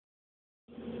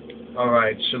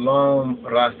Alright, Shalom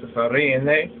Rastafari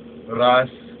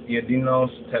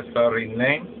Rasiadonis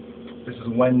Tefarine. This is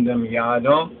Wyndham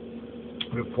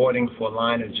Yadom, reporting for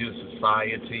Line of Judah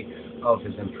Society of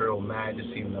His Imperial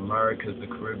Majesty in the Americas, the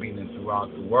Caribbean, and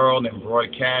throughout the world, and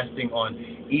broadcasting on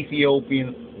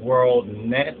Ethiopian World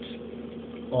Net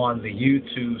on the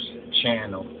YouTube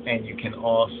channel. And you can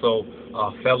also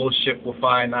fellowship with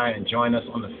I9 and join us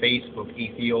on the Facebook,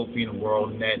 Ethiopian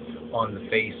World Net on the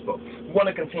Facebook. We want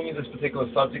to continue this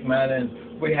particular subject matter, and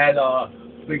we had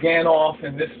began off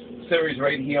in this series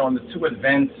right here on the two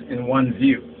events in one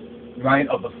view, right,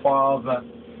 of the Father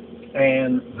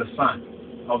and the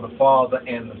Son, of the Father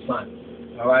and the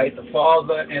Son. All right, the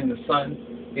Father and the Son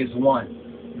is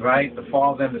one, right? The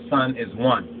Father and the Son is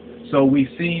one. So we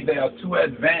see there are two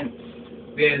advents.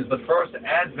 There's the first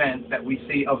advent that we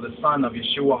see of the Son of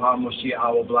Yeshua HaMashiach,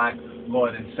 our black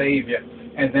Lord and Savior.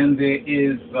 And then there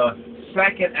is the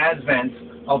second advent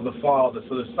of the Father.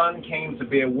 So the Son came to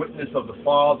bear witness of the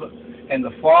Father, and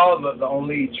the Father, the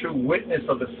only true witness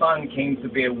of the Son, came to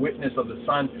bear witness of the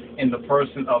Son in the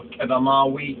person of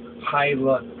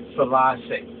Haile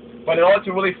Selassie. But in order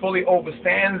to really fully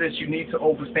understand this, you need to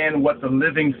understand what the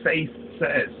living faith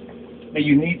says. And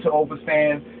you need to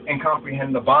understand and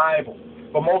comprehend the Bible.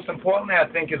 But most importantly, I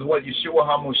think, is what Yeshua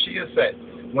HaMashiach said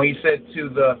when he said to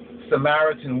the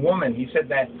Samaritan woman, he said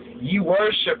that you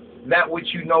worship that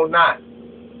which you know not.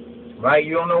 Right?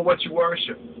 You don't know what you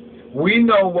worship. We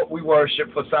know what we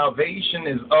worship, for salvation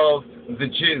is of the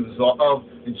Jews, or of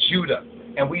Judah.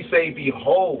 And we say,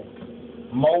 behold,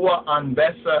 Moa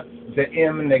Anbesa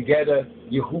De'im Negeda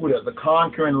Yehuda, the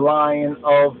conquering lion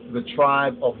of the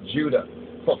tribe of Judah,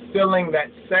 fulfilling that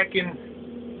second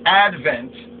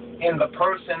advent in the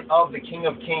person of the King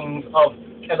of Kings, of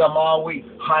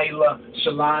Haile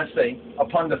Selassie,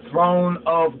 upon the throne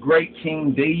of great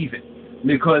King David.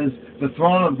 Because the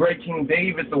throne of great King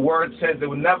David, the word says, there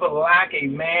would never lack a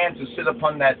man to sit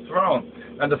upon that throne.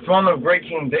 And the throne of great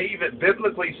King David,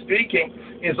 biblically speaking,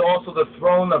 is also the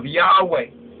throne of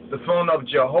Yahweh, the throne of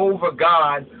Jehovah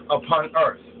God upon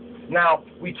earth. Now,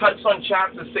 we touched on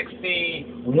chapter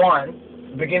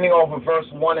 61, beginning over verse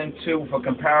 1 and 2, for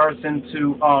comparison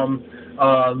to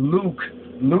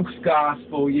Luke's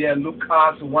Gospel, Luke's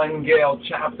Evangel,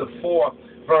 chapter 4,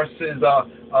 verses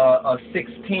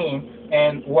 16,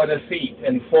 and what is he,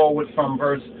 and forward from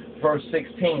verse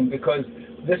 16, because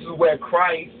this is where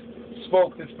Christ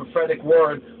spoke this prophetic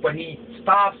word, but he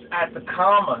stops at the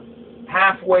comma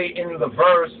halfway in the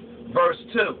verse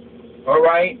 2, all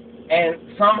right? And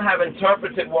some have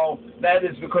interpreted, well, that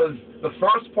is because the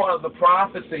first part of the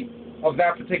prophecy of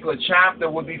that particular chapter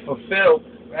would be fulfilled,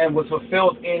 and was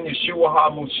fulfilled in Yeshua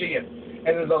HaMashiach.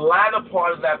 And then the latter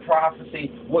part of that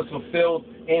prophecy was fulfilled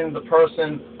in the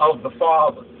person of the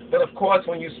Father. But of course,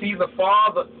 when you see the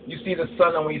Father, you see the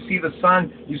Son, and when you see the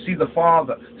Son, you see the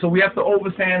Father. So we have to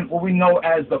understand what we know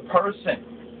as the person,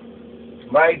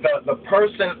 right? The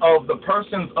person of the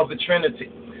persons of the Trinity.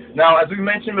 Now, as we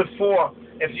mentioned before,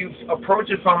 if you approach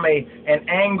it from an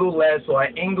angle-less or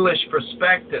an English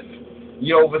perspective,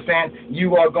 you understand,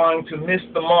 you are going to miss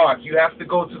the mark. You have to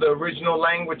go to the original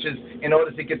languages in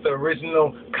order to get the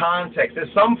original context.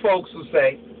 There's some folks who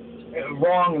say,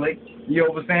 wrongly, you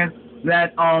understand,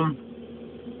 that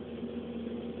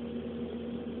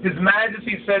His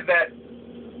Majesty said that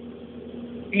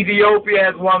Ethiopia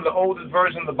has one of the oldest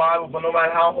versions of the Bible, but no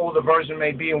matter how old the version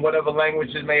may be and whatever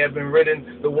languages may have been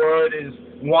written, the word is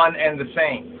one and the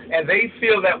same. And they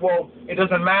feel that, well, it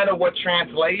doesn't matter what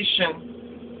translation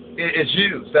is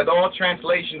used, that all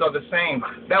translations are the same.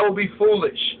 That will be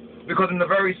foolish, because in the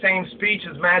very same speech,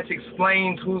 His Majesty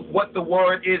explains what the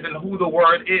word is and who the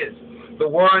word is. The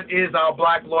word is our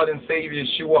black Lord and Savior,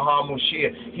 Yeshua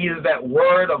HaMashiach. He is that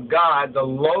word of God, the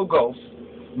Logos,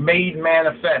 made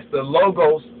manifest. The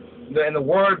Logos, and the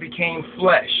word became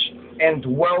flesh and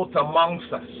dwelt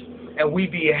amongst us. And we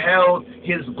beheld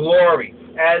His glory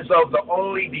as of the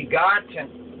only begotten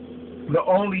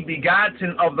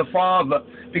of the Father,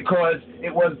 because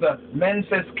it was the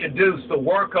Menses Keddus, the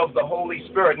work of the Holy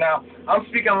Spirit. Now, I'm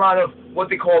speaking a lot of what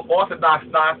they call Orthodox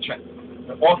Doctrine,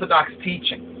 the Orthodox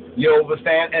teaching. You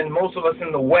understand? And most of us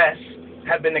in the West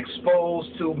have been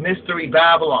exposed to Mystery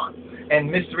Babylon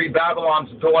and Mystery Babylon's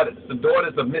daughters, the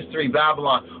daughters of Mystery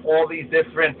Babylon, all these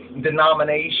different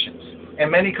denominations.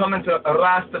 And many come into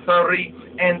Rastafari,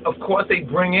 and of course they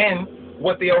bring in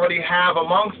what they already have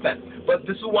amongst them. But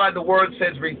this is why the word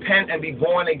says repent and be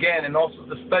born again, and also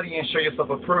to study and show yourself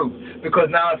approved. Because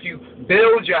now if you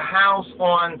build your house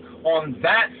on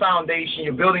that foundation,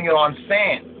 you're building it on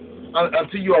sand.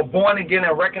 Until you are born again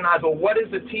and recognize, well, what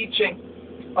is the teaching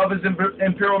of His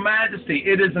Imperial Majesty?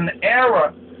 It is an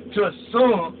error to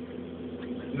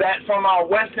assume that from our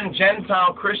Western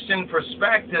Gentile Christian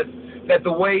perspective, that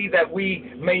the way that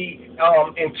we may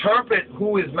interpret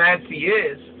who His Majesty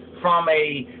is from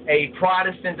a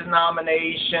Protestant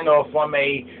denomination, or from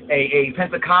a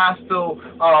Pentecostal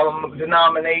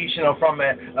denomination, or from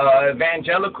an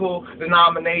evangelical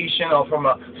denomination, or from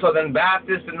a Southern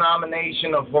Baptist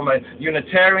denomination, or from a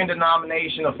Unitarian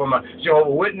denomination, or from a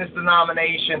Jehovah's Witness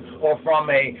denomination, or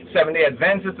from a Seventh-day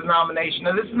Adventist denomination.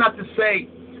 Now, this is not to say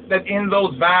that in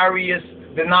those various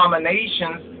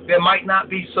denominations there might not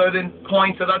be certain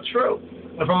points that are true.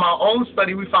 And from our own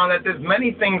study, we found that there's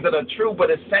many things that are true, but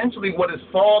essentially what is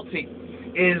faulty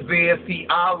is their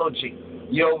theology.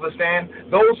 You understand?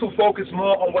 Those who focus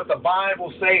more on what the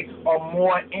Bible say are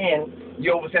more in,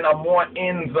 you understand, are more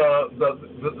in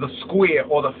the square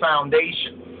or the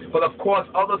foundation. But of course,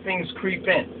 other things creep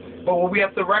in. But what we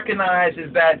have to recognize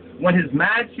is that when His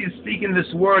Majesty is speaking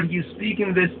this word, He is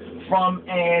speaking this from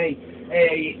a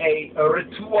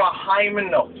ritua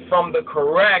hymenot, from the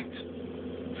correct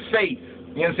faith.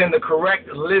 You understand, the correct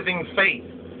living faith.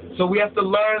 So we have to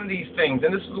learn these things.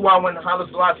 And this is why when Haile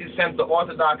Selassie sent the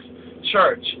Orthodox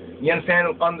Church, you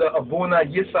understand, under Abune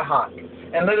Yesehaq.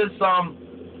 And let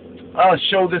us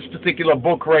show this particular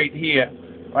book right here.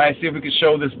 Right, see if we can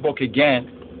show this book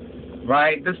again.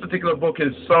 Right, this particular book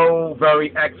is so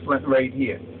very excellent right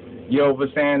here. You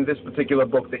understand, this particular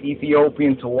book, the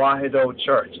Ethiopian Tewahedo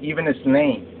Church, even its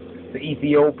name, the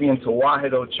Ethiopian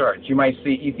Tewahedo Church. You might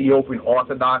see Ethiopian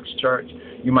Orthodox Church.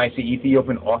 You might see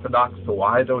Ethiopian Orthodox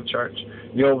Tewahedo Church.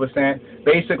 You understand?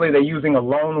 Basically, they're using a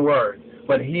loan word.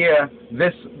 But here,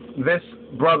 this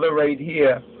brother right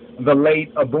here, the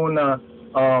late Abune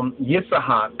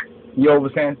Yesehaq, you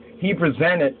understand? He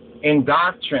presented in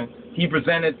doctrine, he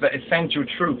presented the essential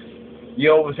truth.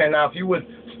 You understand? Now, if you would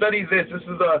study this is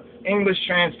the English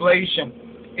translation.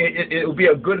 It will be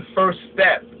a good first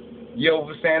step. You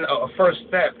understand? A first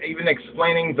step, even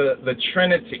explaining the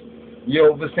Trinity.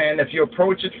 You understand? If you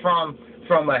approach it from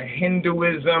a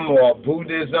Hinduism or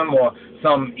Buddhism or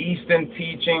some Eastern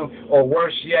teaching, or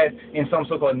worse yet, in some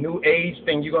sort of New Age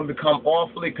thing, you're going to become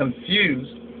awfully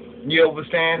confused. You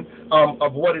understand?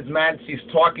 Of what His Majesty is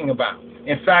talking about.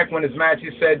 In fact, when His Majesty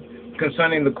said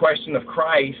concerning the question of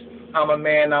Christ, I'm a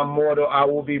man, I'm mortal, I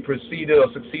will be preceded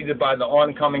or succeeded by the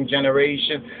oncoming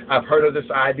generation. I've heard of this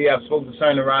idea. I've spoken to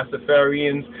certain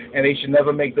Rastafarians, and they should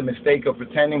never make the mistake of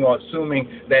pretending or assuming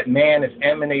that man is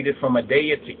emanated from a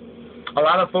deity. A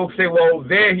lot of folks say, well,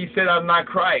 there he said I'm not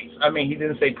Christ. I mean, he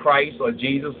didn't say Christ or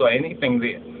Jesus or anything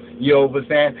there. You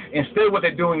understand? Instead, what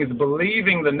they're doing is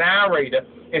believing the narrator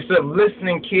instead of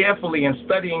listening carefully and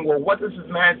studying, well, what does His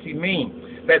Majesty mean?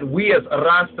 That we as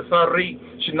Rastafari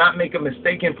should not make a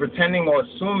mistake in pretending or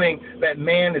assuming that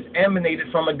man is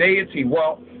emanated from a deity.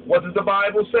 Well, what does the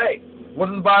Bible say? What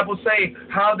does the Bible say?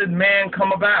 How did man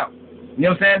come about? You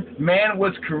know what I'm saying? Man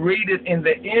was created in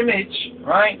the image,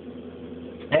 right?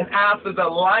 And after the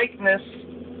likeness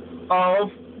of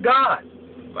God.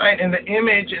 Right? In the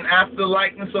image and after the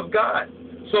likeness of God.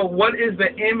 So what is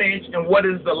the image and what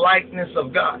is the likeness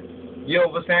of God? You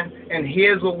understand? And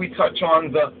here's what we touch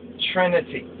on, the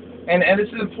Trinity. And this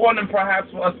is important perhaps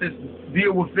for us to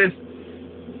deal with this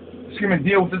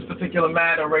particular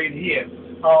matter right here.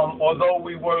 Although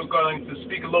we were going to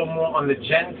speak a little more on the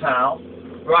Gentile,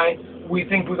 right? We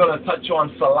think we're going to touch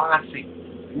on Selassie.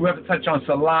 We have to touch on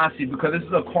Selassie because this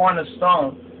is a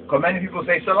cornerstone. Because many people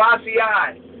say Selassie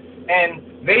I.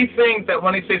 And they think that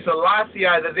when they say Selassie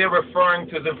I, that they're referring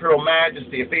to the Imperial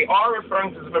Majesty. If they are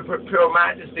referring to the Imperial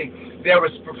Majesty, they're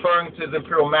referring to the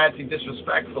Imperial Majesty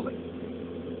disrespectfully.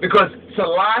 Because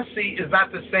Selassie is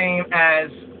not the same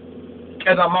as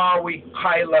Amharic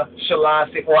Haile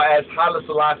Selassie, or as Haile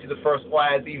Selassie I, or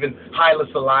as even Haile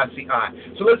Selassie I.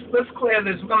 So let's clear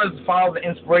this. We're going to follow the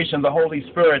inspiration of the Holy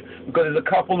Spirit, because there's a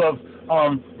couple of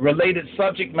related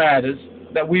subject matters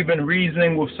that we've been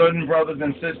reasoning with certain brothers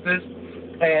and sisters,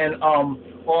 and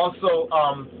also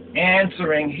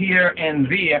answering here and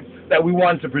there that we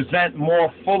want to present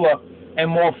more fuller and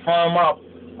more firm up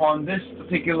on this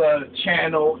particular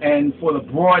channel and for the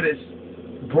broadest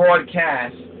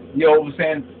broadcast, you know what I'm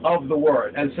saying, of the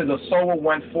word. And so the sower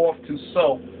went forth to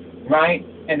sow, right?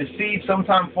 And the seed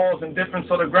sometimes falls in different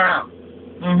sort of ground.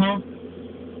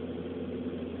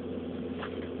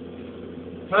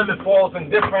 Sometimes it falls in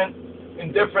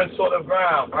different sort of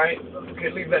ground, right?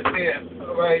 Okay, leave that there.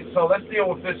 All right, so let's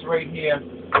deal with this right here.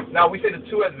 Now, we say the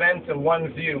two events in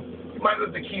one view. You might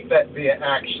have to keep that there,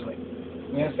 actually.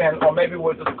 You understand? Or maybe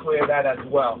we'll just clear that as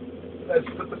well. Let's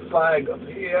put the flag up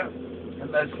here, and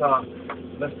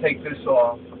let's take this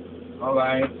off. All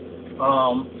right.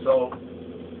 So,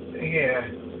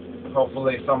 here.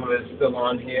 Hopefully some of it's still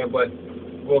on here, but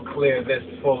we'll clear this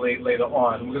fully later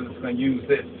on. We're just going to use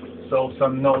this, so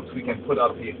some notes we can put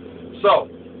up here. So,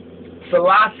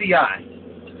 Selassie I.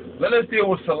 Let us deal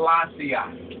with Selassie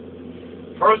I.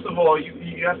 First of all,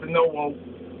 you have to know, well,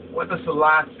 what the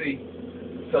Selassie,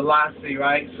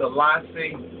 right?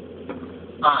 Selassie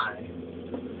I,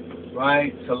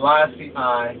 right? Selassie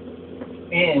I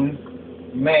in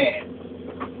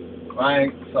man,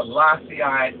 right? Selassie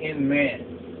I in man.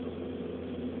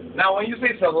 Now, when you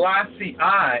say Selassie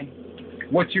I,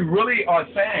 what you really are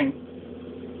saying,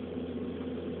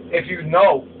 if you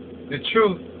know the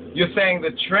truth, you're saying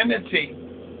the Trinity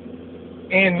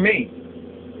in me.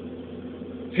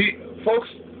 See, folks,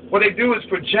 what they do is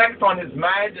project on His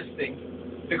Majesty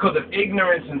because of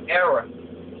ignorance and error,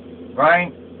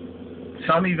 right?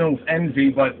 Some even with envy,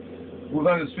 but we're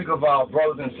going to speak of our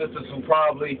brothers and sisters who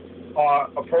probably are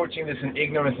approaching this in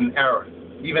ignorance and error.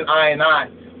 Even I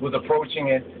was approaching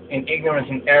it in ignorance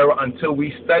and error until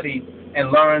we studied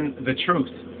and learned the truth.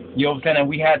 You understand? And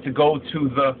we had to go to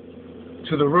the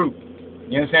root.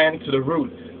 You understand? To the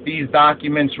root. These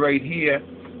documents right here,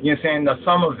 you understand,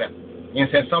 some of them. You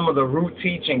understand? Some of the root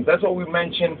teachings. That's what we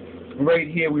mentioned right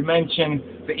here. We mentioned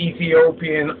the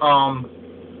Ethiopian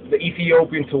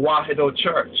Tewahedo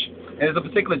Church. And there's a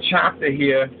particular chapter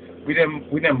here. We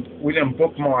didn't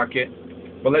bookmark it,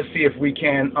 but let's see if we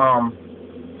can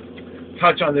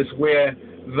touch on this, where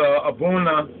the Abune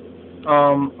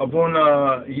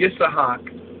Yesehaq,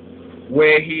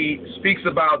 where he speaks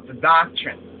about the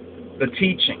doctrine, the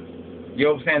teaching. You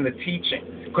understand, the teaching?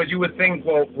 Because you would think,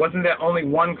 well, wasn't there only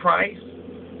one Christ?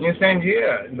 You understand?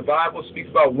 Yeah, the Bible speaks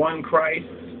about one Christ,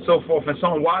 so forth and so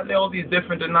on. Why are there all these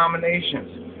different denominations?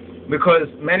 Because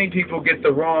many people get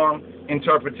the wrong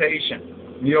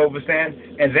interpretation. You understand?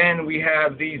 And then we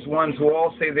have these ones who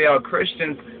all say they are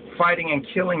Christians fighting and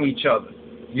killing each other.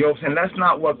 You understand? That's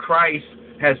not what Christ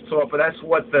has taught, but that's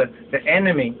what the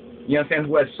enemy, you understand,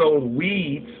 who has sowed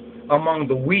weeds among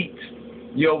the wheat,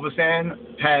 you understand,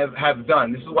 have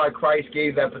done. This is why Christ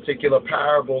gave that particular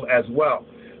parable as well.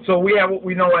 So we have what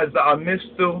we know as the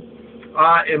Amistu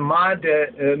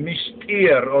Imade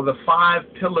Mishtir, or the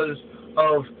 5 pillars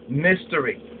of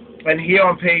mystery. And here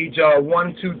on page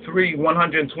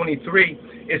 123,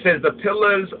 it says the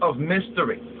pillars of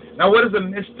mystery. Now, what is a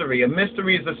mystery? A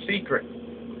mystery is a secret,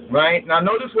 right? Now,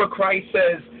 notice what Christ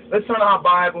says. Let's turn our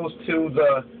Bibles to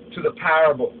the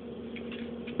parable.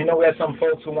 You know, we have some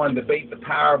folks who want to debate the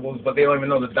parables, but they don't even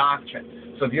know the doctrine.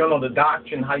 So if you don't know the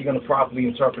doctrine, how are you going to properly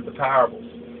interpret the parables?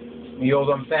 You know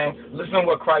what I'm saying? Listen to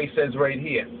what Christ says right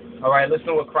here. All right, listen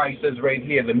to what Christ says right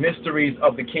here. The mysteries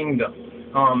of the kingdom,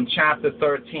 chapter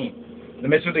 13. The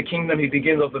mystery of the kingdom, he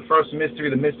begins with the first mystery,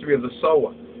 the mystery of the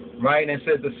sower. Right? And it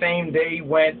says, the same day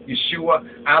went Yeshua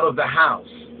out of the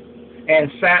house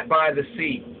and sat by the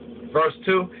sea. Verse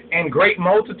 2, and great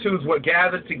multitudes were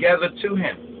gathered together to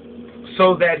him,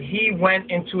 so that he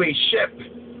went into a ship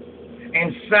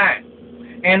and sat,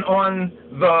 and on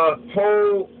the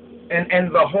whole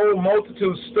the whole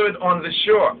multitude stood on the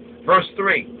shore. Verse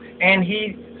 3, and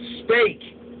he spake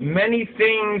many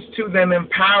things to them in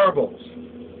parables.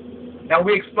 Now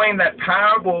we explained that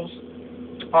parables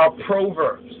are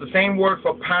proverbs. The same word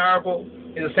for parable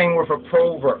is the same word for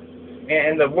proverb.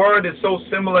 And the word is so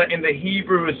similar in the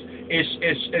Hebrew is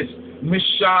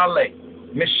mishale.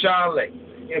 Mishale.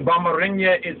 In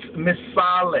Bamarinya, it's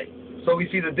misale. So we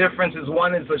see the difference is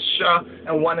one is a sh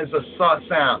and one is a sa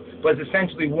sound. But it's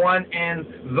essentially one and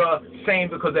the same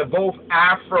because they're both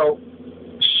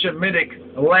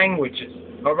Afro-Shemitic languages.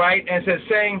 All right? And it says,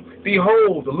 saying,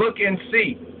 behold, look and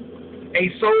see. A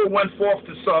sower went forth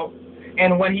to sow.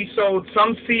 And when he sowed,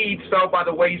 some seeds fell by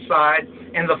the wayside,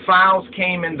 and the fowls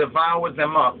came and devoured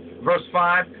them up. Verse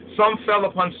 5, some fell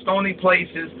upon stony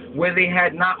places where they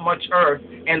had not much earth,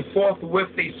 and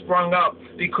forthwith they sprung up,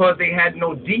 because they had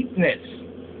no deepness.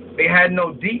 They had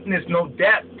no deepness, no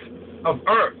depth of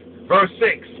earth. Verse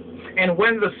 6, and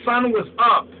when the sun was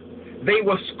up, they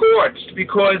were scorched,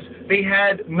 because they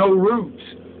had no root.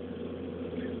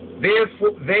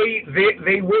 Therefore, they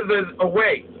withered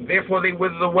away. Therefore, they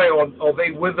withered away, or they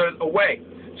withered away.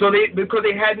 So because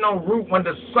they had no root when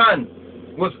the sun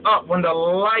was up, when the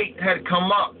light had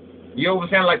come up. You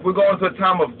understand? Like we're going through a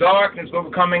time of darkness, but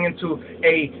we're coming into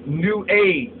a new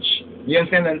age. You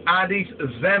understand? An Adis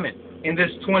Zemen in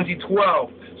this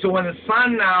 2012. So when the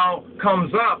sun now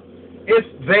comes up,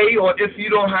 if you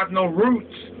don't have no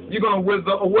roots, you're going to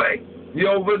wither away. You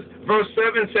know, verse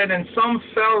 7 said, and some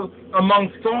fell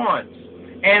among thorns,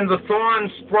 and the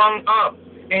thorns sprung up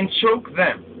and choked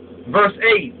them. Verse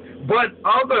 8, but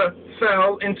other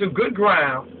fell into good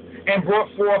ground and brought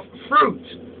forth fruit,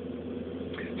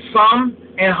 some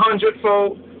an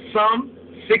 100-fold, some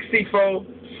 60-fold,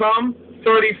 some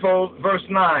 30-fold. Verse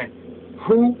 9.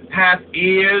 Who hath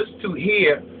ears to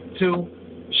hear, to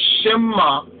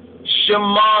Shema,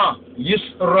 Shema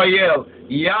Yisrael,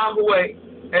 Yahweh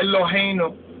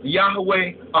Eloheinu,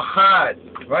 Yahweh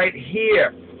Echad. Right?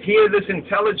 Hear this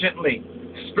intelligently,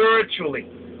 spiritually.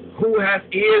 Who hath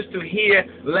ears to hear,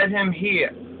 let him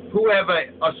hear. Who have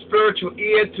a spiritual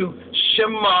ear to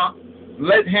Shema,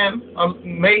 let him,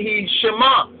 may he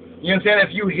Shema. You understand?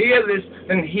 If you hear this,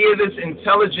 then hear this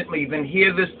intelligently, then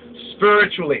hear this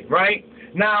spiritually, right?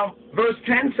 Now, verse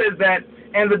 10 says that,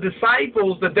 and the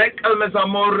disciples, the Dek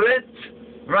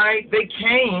al-Mezamorit, right, they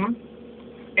came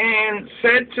and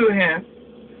said to him,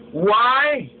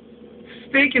 why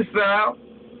speakest thou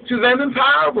to them in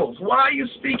parables? Why are you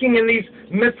speaking in these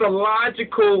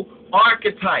mythological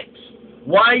archetypes?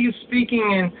 Why are you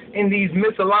speaking in these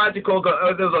mythological,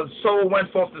 the sower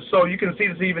went forth to sow? You can see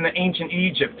this even in ancient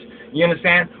Egypt. You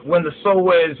understand? When the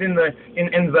sower is in the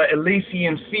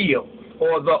Elysian field,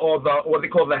 or they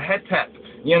call the hetep.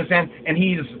 You understand? And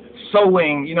he's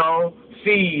sowing,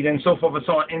 seed and so forth and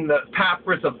so on in the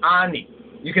papyrus of Ani.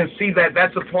 You can see that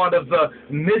that's a part of the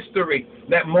mystery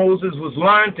that Moses was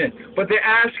learned in. But they're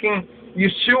asking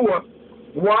Yeshua,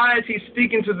 why is he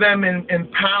speaking to them in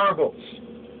parables,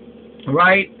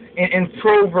 right? In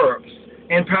proverbs,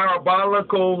 in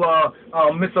parabolical,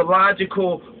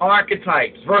 mythological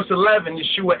archetypes. Verse 11,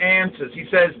 Yeshua answers.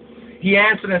 He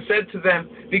answered and said to them,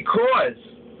 because,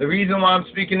 the reason why I'm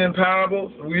speaking in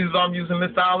parables, the reason I'm using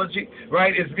mythology,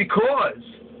 right, is because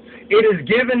it is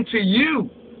given to you.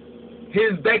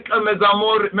 His Deka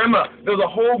Mezamor. Remember, there's a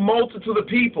whole multitude of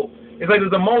people. It's like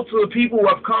there's a multitude of people who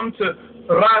have come to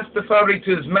Rastafari,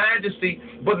 to His Majesty,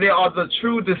 but they are the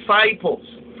true disciples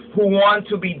who want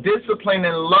to be disciplined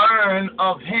and learn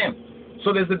of Him.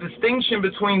 So there's a distinction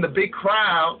between the big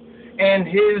crowd and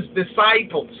His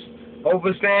disciples.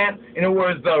 Understand? In other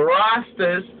words, the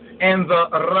Rastas and the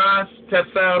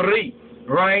Rastafari,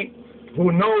 right?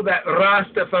 Who know that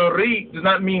Rastafari does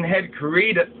not mean head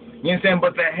creator, you understand,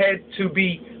 but the head to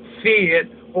be feared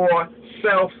or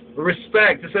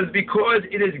self-respect. It says, because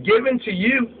it is given to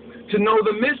you to know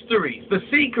the mysteries, the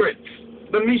secrets,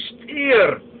 the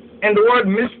mishtir. And the word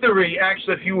mystery,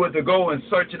 actually, if you were to go and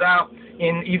search it out,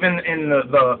 even in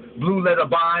the Blue Letter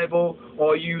Bible,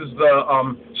 or use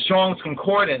the Strong's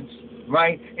Concordance,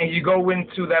 right? And you go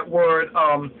into that word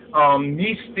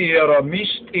mystir or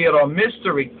mishtir or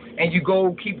mystery, and you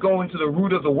keep going to the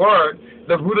root of the word.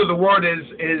 The root of the word is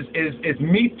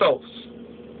mythos.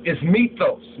 It's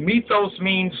mythos. Mythos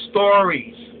means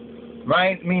stories,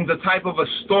 right? It means a type of a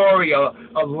story, a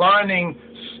learning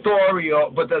story,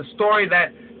 but the story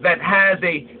that has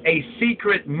a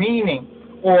secret meaning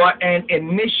or an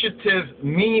initiative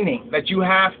meaning that you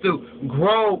have to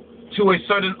grow to a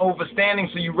certain understanding,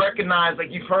 so you recognize,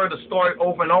 like you've heard a story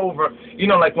over and over,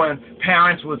 like when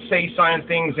parents would say certain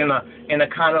things in a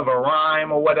kind of a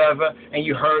rhyme or whatever, and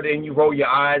you heard it and you roll your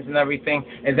eyes and everything,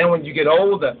 and then when you get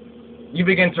older, you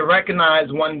begin to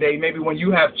recognize one day, maybe when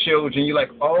you have children, you're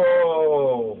like,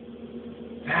 oh,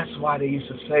 that's why they used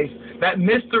to say that.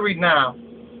 Mystery now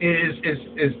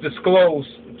is disclosed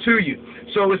to you.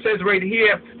 So it says right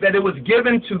here that it was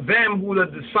given to them who are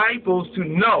the disciples to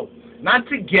know, not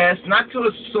to guess, not to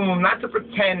assume, not to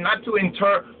pretend, not to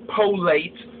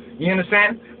interpolate, you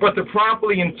understand? But to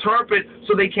properly interpret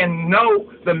so they can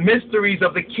know the mysteries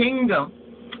of the kingdom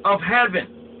of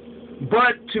heaven.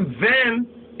 But to them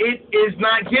it is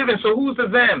not given. So who's the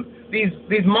them?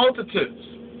 These multitudes.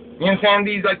 You understand?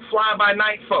 These like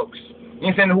fly-by-night folks. You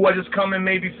understand? Who are just coming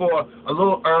maybe for a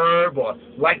little herb, or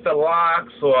like the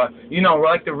locks, or,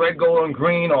 like the red, gold, and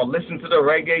green, or listen to the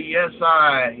reggae, yes,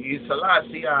 Haile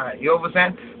Selassie I. You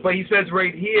understand? But he says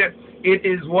right here, it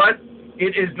is what?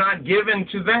 It is not given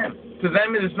to them. To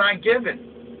them it is not given.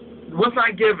 What's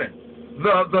not given?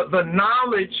 The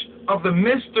knowledge of the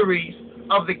mysteries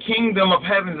of the kingdom of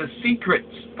heaven, the secrets.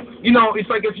 It's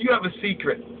like if you have a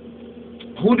secret,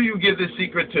 who do you give this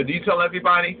secret to? Do you tell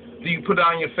everybody? Do you put it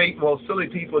on your face? Well, silly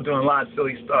people are doing a lot of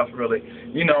silly stuff, really.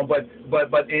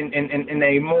 But in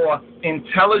a more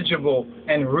intelligible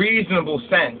and reasonable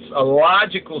sense, a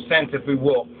logical sense, if we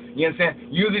will. You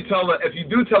understand? Usually if you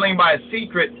do tell anybody a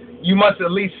secret, you must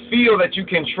at least feel that you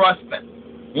can trust them.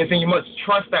 You understand? You must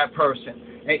trust that person.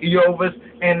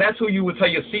 And that's who you would tell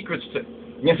your secrets to.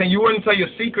 You understand? You wouldn't tell your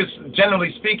secrets,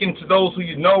 generally speaking, to those who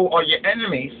you know are your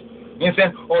enemies. You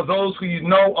understand? Or those who you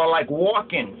know are like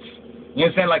walk-ins. You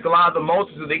understand? Like a lot of the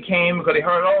multitude, they came because they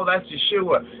heard, oh, that's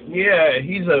Yeshua. Yeah,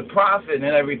 he's a prophet and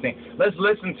everything. Let's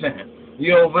listen to him.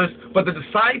 But the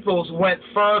disciples went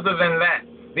further than that.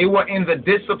 They were in the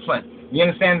discipline. You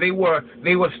understand? They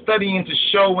were studying to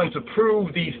show and to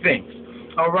prove these things.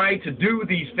 All right, to do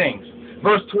these things.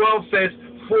 Verse 12 says,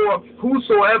 "For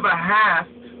whosoever hath,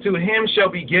 to him shall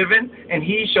be given, and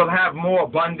he shall have more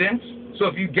abundance." So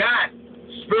if you got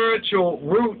spiritual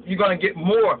root, you're going to get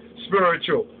more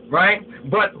spiritual, right?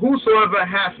 But whosoever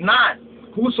hath not,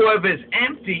 whosoever is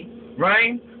empty,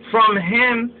 right, from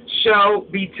him shall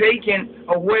be taken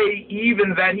away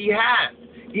even that he hath.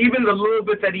 Even the little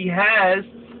bit that he has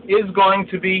is going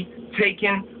to be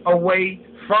taken away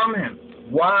from him.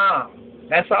 Wow,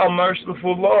 that's our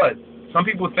merciful Lord. Some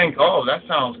people think, oh, that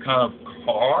sounds kind of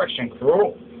harsh and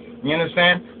cruel. You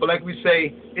understand? But like we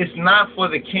say, it's not for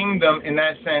the kingdom in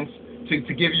that sense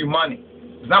to give you money.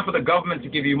 It's not for the government to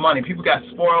give you money. People got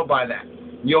spoiled by that.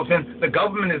 You understand? The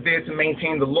government is there to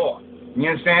maintain the law. You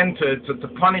understand? To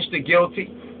punish the guilty.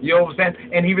 You understand?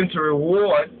 And even to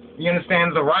reward, you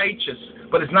understand, the righteous.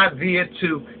 But it's not there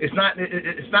to it's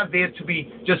not there to be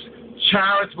just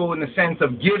charitable in the sense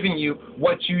of giving you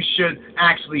what you should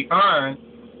actually earn.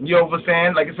 You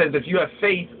understand? Like it says, if you have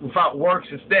faith without works,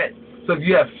 it's dead. So if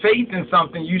you have faith in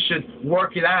something, you should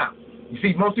work it out. You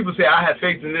see, most people say, I have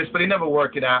faith in this, but they never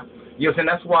work it out. You know what I'm saying?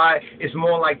 That's why it's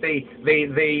more like they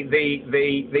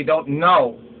don't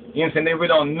know. You know what I'm saying? They really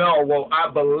don't know. Well, I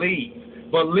believe.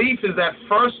 Belief is that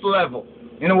first level.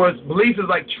 In other words, belief is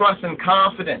like trust and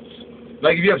confidence.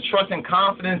 Like if you have trust and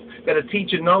confidence that a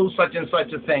teacher knows such and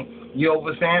such a thing, you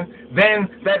understand? Then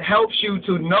that helps you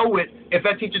to know it. If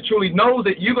that teacher truly knows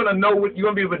it, you're going to know it, you're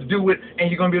going to be able to do it, and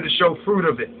you're going to be able to show fruit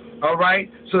of it. All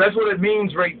right? So that's what it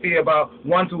means right there about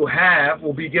ones who have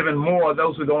will be given more.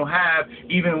 Those who don't have,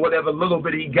 even whatever little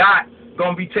bit he got,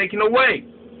 going to be taken away.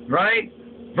 Right?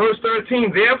 Verse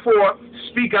 13, "Therefore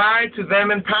speak I to them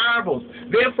in parables."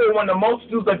 Therefore, when the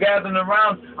multitudes are gathering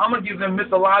around, I'm going to give them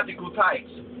mythological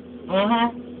types.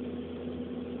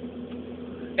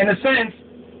 In a sense,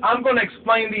 I'm going to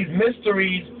explain these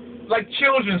mysteries like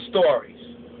children's stories.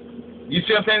 You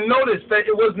see what I'm saying? Notice that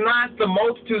it was not the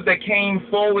multitudes that came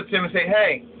forward to him and say,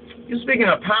 hey, you're speaking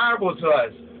a parable to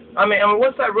us. I mean,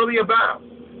 what's that really about?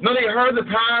 No, they heard the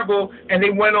parable and they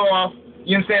went off,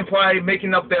 you understand, probably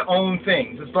making up their own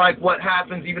things. It's like what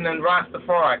happens even in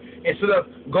Rastafari. Instead of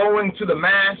going to the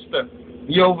master,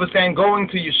 you understand, going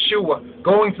to Yeshua,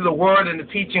 going to the word and the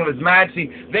teaching of his majesty,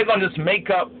 they're going to just make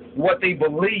up what they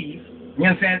believe, you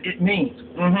understand, it means.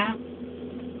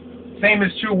 Same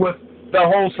is true with the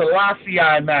whole Selassie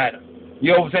I matter.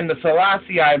 You understand, the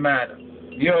Selassie I matter.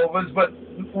 You know, but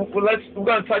we're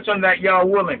going to touch on that, y'all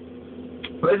willing.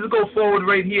 Let's just go forward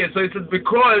right here. So it says,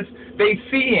 because they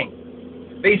see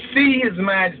his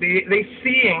majesty, they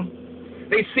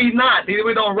see not. They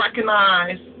really don't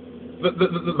recognize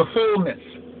the fullness.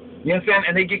 You understand?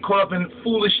 And they get caught up in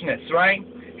foolishness, right?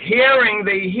 Hearing,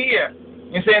 they hear.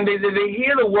 You understand? They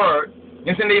hear the word.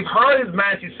 You understand? They've heard his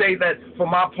majesty say that, for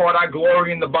my part, I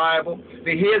glory in the Bible.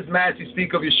 They hear his majesty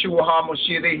speak of Yeshua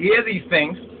HaMashiach. They hear these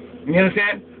things. You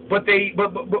understand? But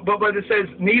it says,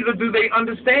 neither do they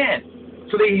understand.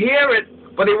 So they hear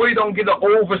it, but they really don't get the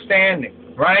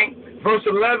overstanding, right? Verse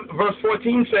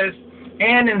 14 says,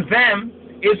 and in them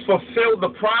is fulfilled the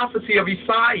prophecy of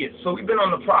Isaiah. So we've been on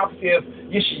the prophecy of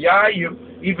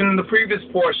Yeshayahu, even in the previous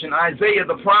portion, Isaiah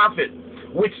the prophet,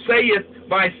 which saith,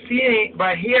 by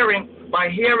hearing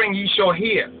ye shall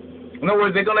hear. In other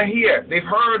words, they're going to hear. They've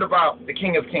heard about the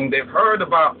King of Kings. They've heard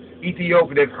about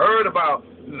Ethiopia. They've heard about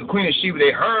the Queen of Sheba.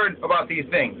 They heard about these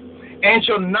things. And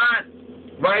shall not,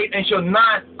 right, and shall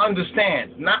not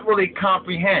understand, not really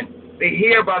comprehend. They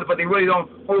hear about it, but they really don't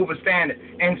understand it.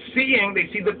 And seeing, they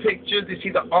see the pictures, they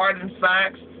see the art and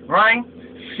facts, right?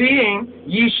 Seeing,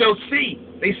 ye shall see.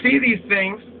 They see these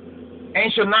things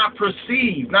and shall not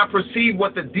perceive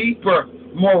what the deeper,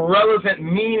 more relevant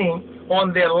meaning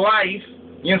on their life,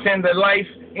 you understand, their life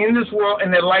in this world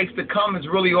and their life to come is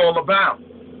really all about.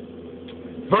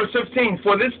 Verse 15,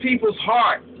 for this people's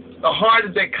heart, the heart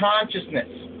is their consciousness,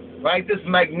 right? This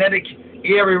magnetic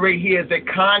area right here is their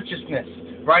consciousness.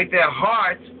 Right, their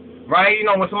heart, right? You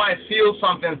know, when somebody feels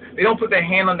something, they don't put their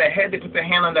hand on their head, they put their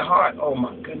hand on their heart. Oh,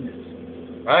 my goodness.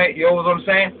 Right? You know what I'm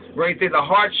saying? Right there, the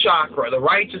heart chakra, the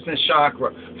righteousness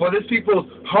chakra. For this people's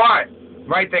heart,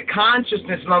 right, their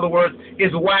consciousness, in other words,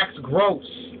 is wax gross.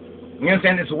 You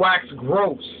understand? It's wax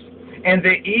gross. And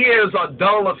their ears are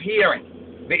dull of hearing.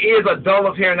 The ears are dull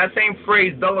of hearing. That same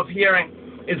phrase, dull of hearing,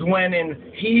 is when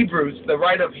in Hebrews, the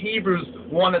writer of Hebrews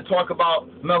want to talk about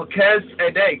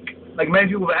Melchizedek. Like many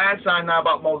people have asked now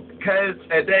about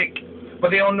Melchizedek, but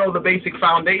they don't know the basic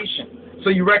foundation. So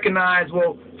you recognize,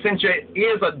 well, since your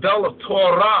ears are dull of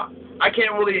Torah, I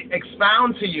can't really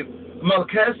expound to you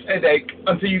Melchizedek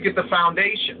until you get the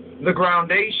foundation. the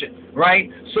groundation, right?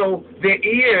 So their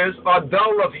ears are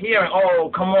dull of hearing. Oh,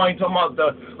 come on, you're talking about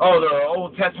the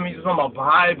Old Testament, you're talking about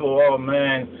Bible. Oh,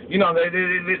 man. You know,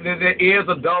 their ears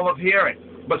are dull of hearing.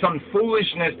 But some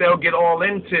foolishness, they'll get all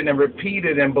into it and repeat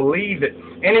it and believe it.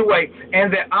 Anyway,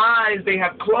 and their eyes, they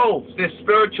have closed. Their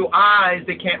spiritual eyes,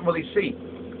 they can't really see.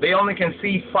 They only can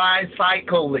see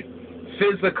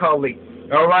physically.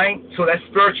 All right? So that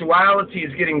spirituality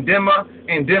is getting dimmer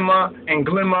and dimmer and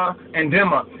glimmer and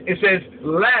dimmer. It says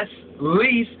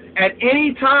least at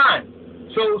any time.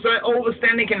 So that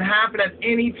overstanding can happen at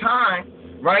any time,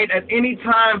 right? At any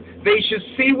time, they should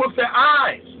see with their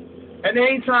eyes. At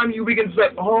any time you begin to say,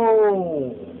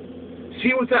 oh,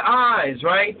 see with their eyes,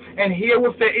 right? And hear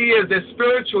with their ears, their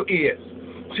spiritual ears.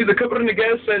 See, the Abune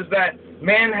Yesehaq says that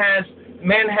man has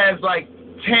like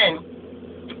 10,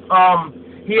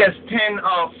 he has 10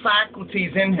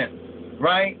 faculties in him,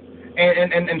 right?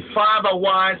 And 5 are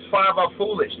wise, 5 are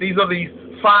foolish. These are the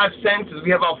 5 senses. We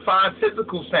have our 5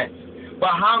 physical senses. But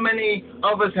how many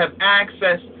of us have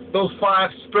accessed those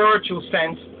 5 spiritual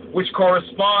senses, which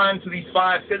correspond to these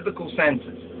 5 physical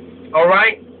senses? All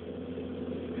right?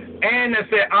 And if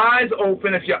their eyes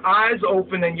open, if your eyes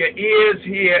open and your ears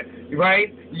hear,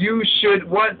 right, you should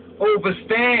what?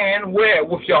 Overstand where?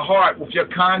 With your heart, with your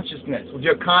consciousness, with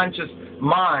your conscious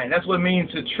mind. That's what it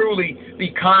means to truly be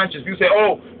conscious. You say,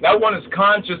 oh, that one is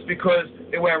conscious because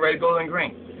they wear red, gold, and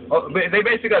green. They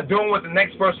basically are doing what the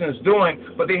next person is doing,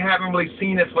 but they haven't really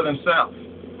seen it for themselves.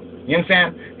 You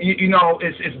understand? You know,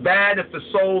 it's bad if the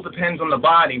soul depends on the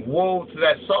body. Woe to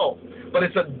that soul. But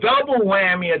it's a double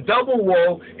whammy, a double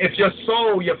woe if your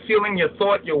soul, your feeling, your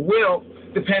thought, your will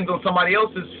depends on somebody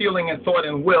else's feeling and thought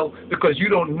and will because you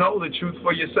don't know the truth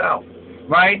for yourself,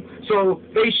 right? So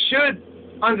they should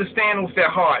understand with their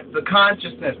heart, the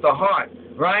consciousness, the heart,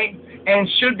 right? And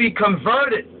should be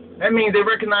converted. That means they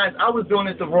recognize I was doing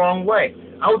it the wrong way.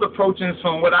 I was approaching this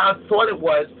from what I thought it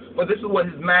was, but this is what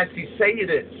His Majesty say it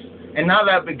is. And now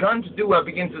that I've begun to do, I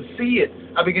begin to see it.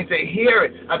 I begin to hear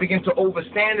it. I begin to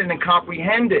understand it and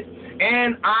comprehend it.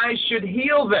 And I should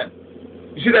heal them.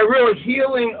 You see, that real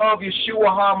healing of Yeshua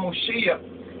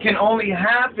HaMashiach can only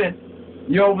happen,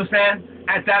 you understand,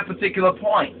 at that particular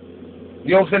point.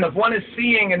 You understand? If one is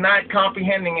seeing and not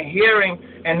comprehending and hearing,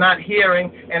 and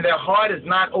their heart is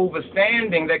not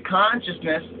understanding their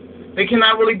consciousness, they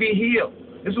cannot really be healed.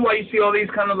 This is why you see all these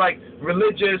kind of like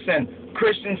religious and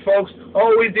Christian folks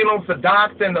always dealing with the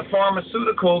doctor and the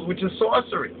pharmaceuticals, which is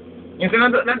sorcery. You see,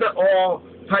 not that all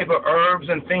type of herbs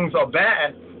and things are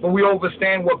bad, but we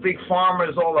understand what big pharma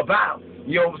is all about.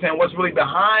 You understand what's really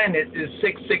behind it is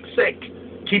sick.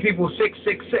 Keep people sick.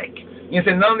 You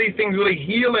see, none of these things really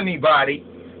heal anybody.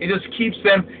 It just keeps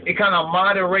them, it kind of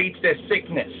moderates their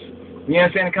sickness. You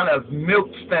understand? It kind of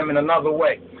milks them in another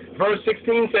way. Verse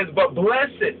 16 says, but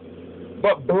blessed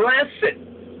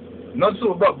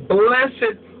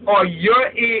are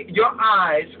your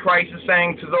eyes, Christ is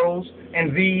saying to those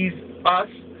and these, us,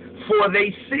 for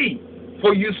they see.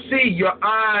 For you see, your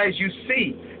eyes you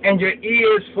see, and your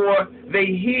ears for they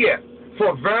hear.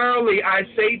 For verily I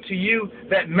say to you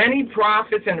that many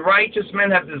prophets and righteous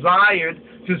men have desired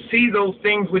to see those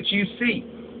things which you see,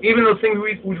 even those things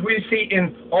which we see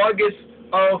in August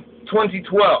of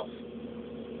 2012.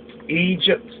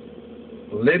 Egypt,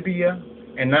 Libya,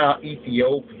 and now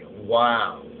Ethiopia.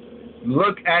 Wow.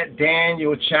 Look at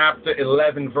Daniel chapter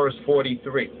 11, verse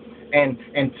 43. And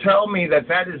tell me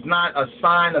that is not a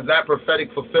sign of that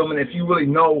prophetic fulfillment if you really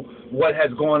know what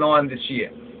has gone on this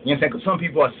year. You understand? Because some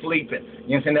people are sleeping.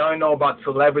 You understand? They only know about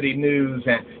celebrity news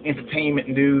and entertainment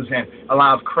news and a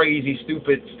lot of crazy,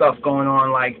 stupid stuff going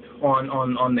on, like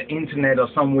on the internet or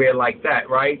somewhere like that,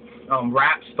 right?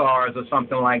 Rap stars or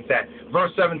something like that.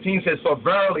 Verse 17 says, for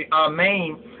verily,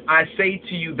 amen, I say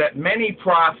to you that many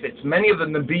prophets, many of the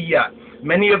Nabiyah,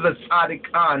 many of the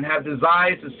Tzaddikan have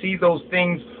desired to see those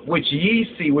things which ye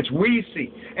see, which we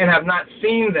see, and have not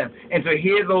seen them, and to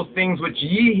hear those things which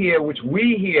ye hear, which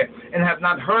we hear, and have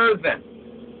not heard them.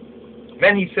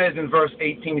 Then he says in verse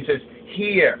 18, he says,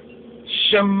 hear,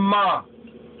 Shema,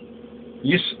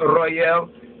 Yisrael,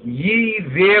 ye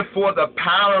therefore the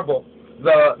parable,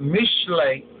 the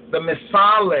Mishle, the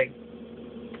Misale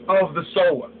of the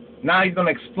sower. Now he's going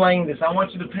to explain this. I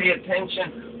want you to pay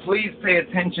attention. Please pay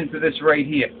attention to this right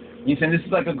here. You see, this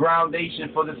is like a groundation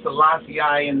for the Selassie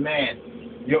I in man.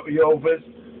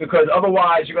 Because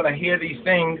otherwise you're going to hear these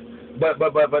things, but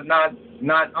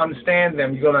not understand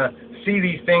them. You're going to see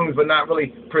these things, but not really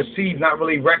perceive, not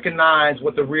really recognize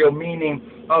what the real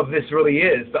meaning of this really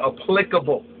is. The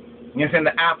applicable. You understand?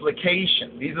 The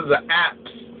application. These are the apps.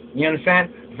 You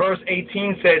understand? Verse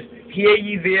 18 says, hear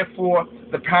ye therefore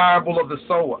the parable of the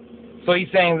sower. So he's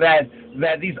saying that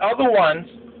these other ones,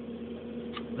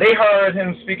 they heard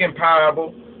him speak in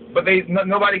parable, but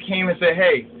nobody came and said,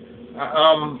 hey,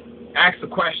 ask a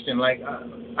question. Like,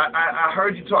 I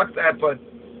heard you talk that, but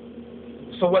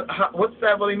so what's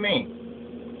that really mean?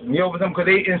 You know, because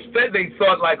instead they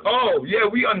thought like, oh, yeah,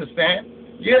 we understand.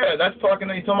 Yeah, that's talking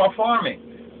about farming.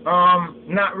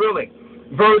 Not really.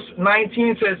 Verse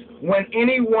 19 says, when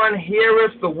anyone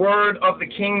heareth the word of the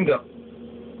kingdom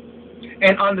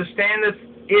and understandeth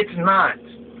it not,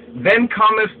 then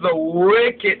cometh the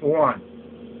wicked one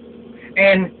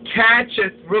and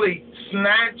catcheth, really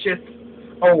snatcheth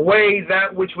away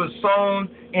that which was sown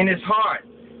in his heart.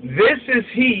 This is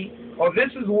he, or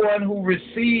this is one who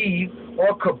received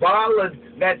or kabbaled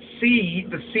that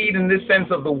seed, the seed in this sense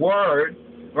of the word,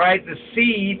 right? The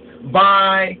seed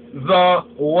by the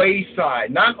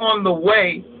wayside. Not on the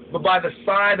way, but by the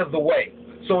side of the way.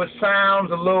 So it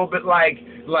sounds a little bit like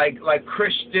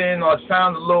Christian, or it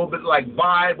sounds a little bit like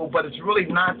Bible, but it's really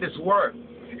not this word.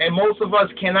 And most of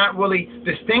us cannot really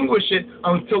distinguish it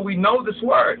until we know this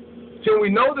word. Till we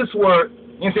know this word,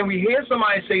 and then we hear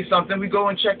somebody say something, we go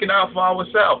and check it out for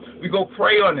ourselves. We go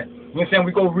pray on it. You know what I'm saying?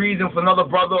 We go read them for another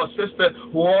brother or sister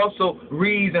who also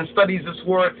reads and studies this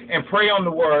word and pray on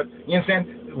the word. You know what I'm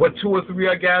saying? Where two or three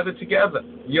are gathered together.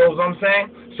 You know what I'm saying?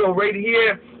 So right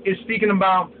here is speaking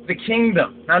about the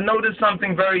kingdom. Now notice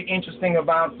something very interesting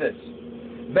about this.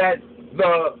 That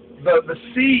the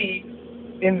seed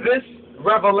in this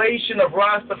revelation of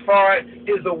Rastafari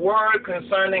is the word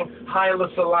concerning Haile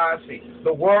Selassie.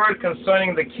 The word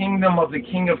concerning the kingdom of the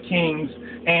King of Kings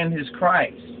and his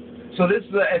Christ. So this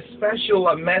is a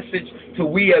special message to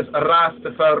we as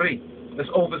Rastafari. Let's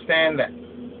understand that.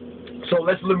 So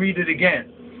let's read it again.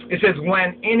 It says,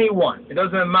 when anyone, it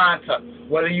doesn't matter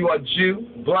whether you are Jew,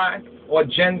 black, or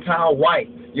Gentile, white.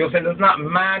 You know what I'm saying? It does not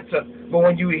matter. But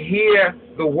when you hear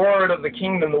the word of the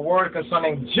kingdom, the word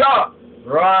concerning Jah,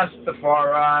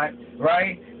 Rastafari,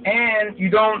 right? And you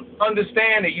don't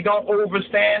understand it. You don't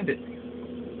overstand it.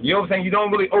 You know what I'm saying? You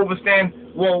don't really overstand,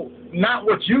 well, not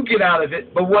what you get out of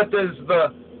it, but what does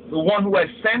the one who has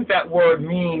sent that word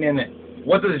mean in it?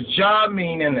 What does Jah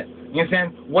mean in it? You know what I'm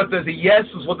saying? What does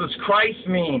Jesus, what does Christ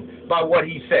mean by what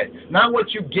he said? Not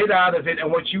what you get out of it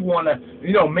and what you want to,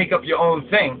 make up your own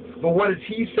thing, but what is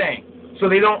he saying? So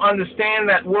they don't understand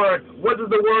that word. What does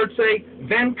the word say?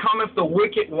 Then cometh the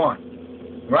wicked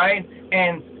one, right?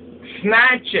 And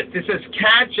snatch it. It says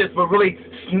catch it, but really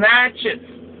snatch it,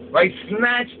 right?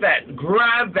 Snatch that,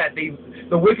 grab that.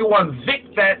 The wicked one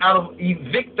evict that out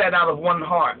of one's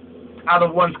heart, out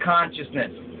of one's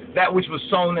consciousness, that which was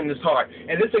sown in his heart.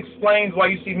 And this explains why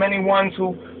you see many ones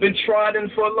who've been trodden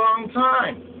for a long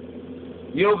time.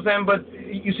 You know what I'm saying? But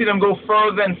you see them go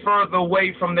further and further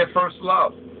away from their first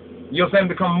love. You know what I'm saying?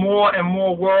 Become more and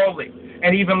more worldly.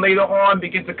 And even later on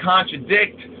begin to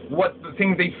contradict what the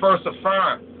things they first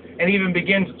affirmed. And even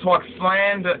begin to talk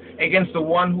slander against the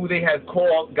one who they had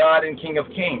called God and King of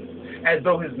Kings, as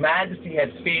though his majesty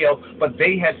had failed, but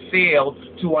they had failed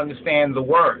to understand the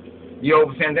word. You know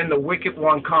what I'm saying? Then the wicked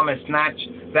one come and snatch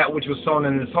that which was sown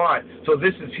in his heart. So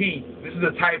this is he. This is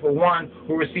the type of one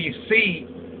who receives seed,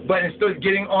 but instead of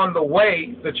getting on the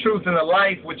way, the truth and the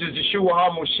life, which is Yeshua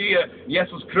HaMoshiach,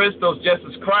 Jesus Christos,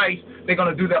 Jesus Christ, they're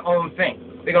going to do their own thing.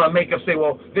 They're going to make us say,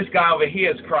 well, this guy over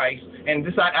here is Christ, and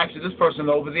this person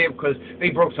over there because they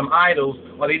broke some idols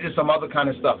or they did some other kind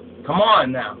of stuff. Come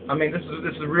on now. I mean, this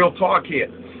is real talk here.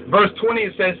 Verse 20,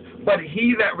 it says, but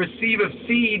he that receiveth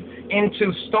seed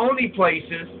into stony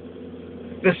places,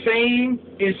 the same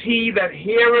is he that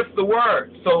heareth the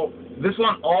word. So this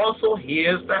one also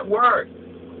hears that word.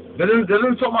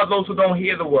 Doesn't talk about those who don't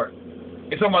hear the word.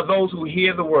 It's talking about those who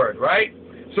hear the word, right?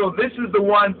 So this is the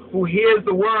one who hears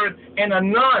the word, and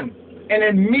anon, and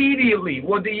immediately,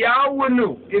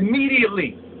 immediately,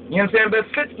 you know what I'm saying? But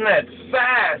fitnet,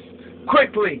 fast,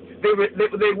 quickly, they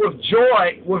with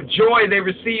joy they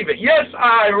receive it. Yes,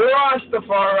 I,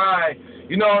 Rastafari,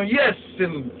 yes,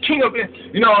 and King of,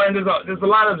 and there's a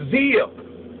lot of zeal,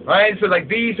 right? So like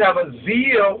these have a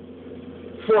zeal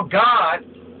for God,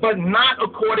 but not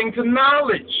according to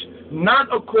knowledge. Not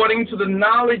according to the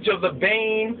knowledge of the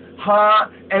Bain Ha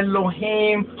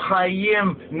Elohim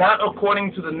Hayim, not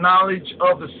according to the knowledge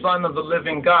of the Son of the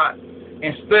living God.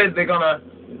 Instead, they're going to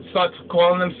start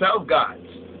calling themselves gods.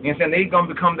 And they're going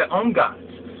to become their own gods.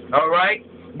 All right?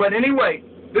 But anyway,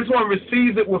 this one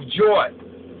receives it with joy.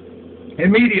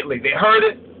 Immediately. They heard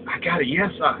it. I got it.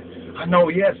 Yes, I know.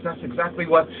 Yes, that's exactly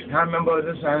what. I remember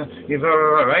this.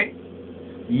 Right?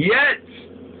 Yet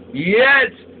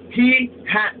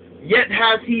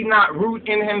has he not root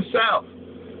in himself.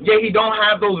 Yet he don't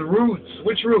have those roots.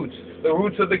 Which roots? The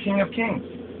roots of the King of Kings.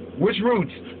 Which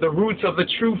roots? The roots of the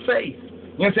true faith. You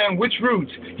know what I'm saying? Which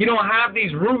roots? He don't have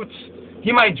these roots.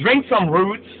 He might drink some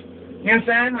roots. You know what I'm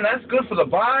saying? And that's good for the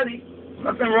body.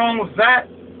 Nothing wrong with that.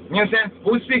 You know what I'm saying?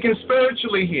 But we're speaking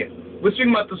spiritually here. We're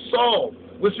speaking about the soul.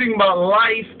 We're speaking about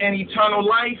life and eternal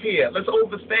life here. Let's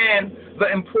understand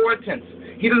the importance.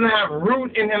 He doesn't have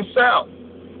root in himself.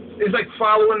 It's like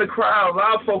following the crowd. A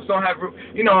lot of folks don't have root.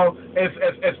 You know,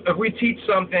 if we teach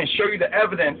something and show you the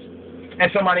evidence, and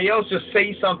somebody else just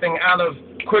say something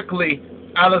quickly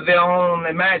out of their own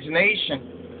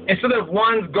imagination, instead of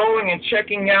one's going and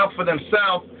checking out for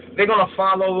themselves, they're going to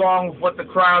follow along with what the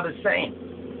crowd is saying.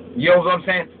 You know what I'm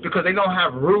saying? Because they don't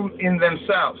have root in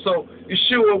themselves. So,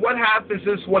 Yeshua, what happens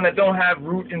is when they don't have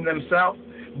root in themselves,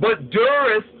 but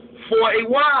dureth for a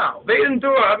while. They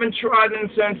endure. I've been trying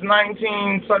since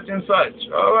 19 such and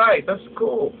such. All right, that's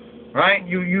cool. Right?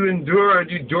 You endured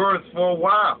for a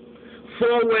while.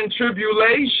 For when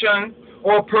tribulation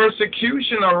or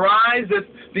persecution arises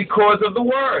because of the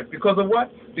word. Because of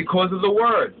what? Because of the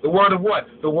word. The word of what?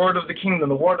 The word of the kingdom.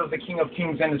 The word of the King of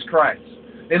Kings and his Christ.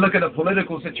 They look at the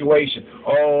political situation.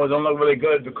 Oh, it don't look really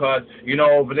good because, you know,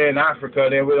 over there in Africa,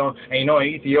 we don't, and you know, in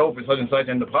Ethiopia, such and such,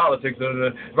 and the politics,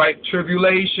 right?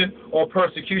 Tribulation or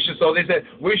persecution. So they said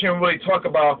we shouldn't really talk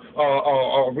about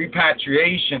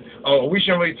repatriation, or we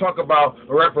shouldn't really talk about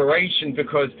reparation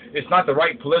because it's not the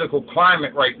right political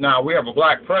climate right now. We have a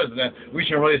black president. We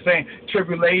shouldn't really say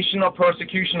tribulation or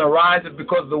persecution arises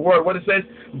because of the word. What it says,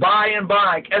 by and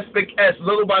by,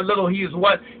 little by little, he is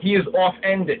what? He is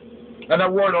off-ended. And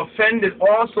that word offended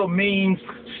also means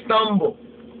stumble.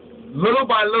 Little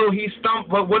by little he stumbled.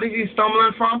 But what is he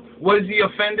stumbling from? What is he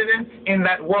offended in? In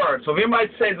that word. So if anybody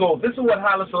says, oh, this is what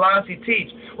Haile Selassie teach.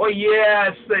 Well, yeah,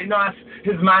 it's, you know, it's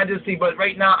His Majesty, but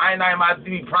right now I might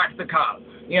be practical.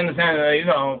 You understand?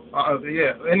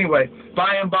 Yeah. Anyway,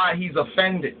 by and by he's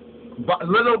offended. But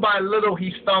little by little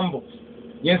he stumbles.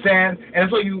 You understand? And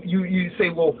so you say,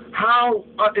 well, how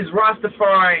is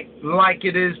Rastafari like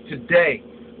it is today?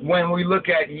 When we look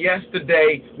at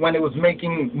yesterday, when it was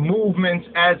making movements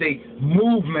as a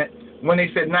movement, when they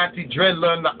said Nazi dread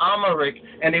learn the Amharic,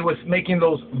 and they was making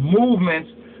those movements,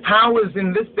 how is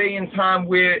in this day and time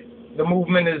where the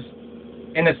movement is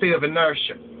in a state of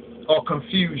inertia or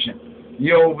confusion?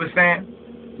 You understand?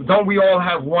 Don't we all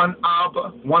have one Abba,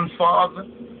 one Father?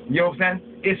 You understand?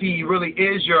 If he really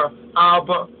is your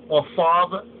Abba or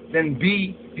Father, then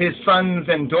be his sons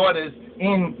and daughters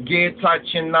in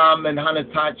Getachin Nam and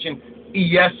Hanatachin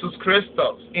Jesus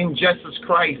Christos, in Jesus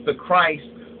Christ, the Christ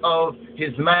of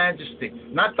His Majesty.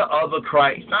 Not the other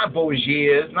Christ, not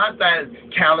Bourgeois, not that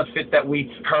counterfeit that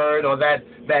we heard or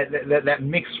that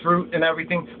mixed fruit and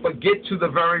everything, but get to the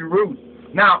very root.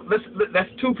 Now, that's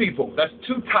two people. That's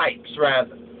two types,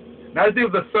 rather. Now, let's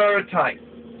deal with the third type.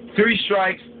 3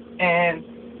 strikes and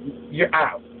you're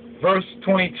out. Verse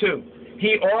 22.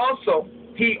 He also,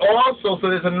 so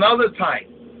there's another type,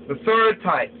 the third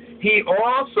type. He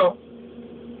also,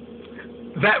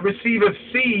 that receiveth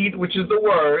seed, which is the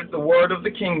word of the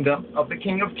kingdom, of the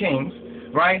King of Kings,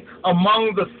 right?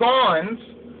 Among the thorns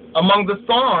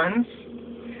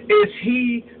is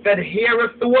he that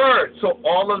heareth the word. So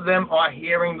all of them are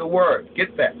hearing the word.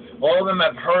 Get that? All of them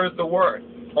have heard the word.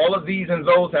 All of these and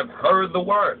those have heard the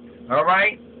word. All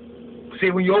right?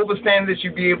 See, when you understand this,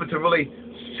 you'll be able to really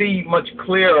see much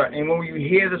clearer. And when you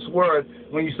hear this word,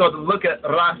 when you start to look at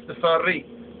Rastafari,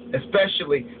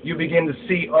 especially, you begin to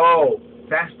see, oh,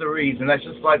 that's the reason. That's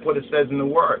just like what it says in the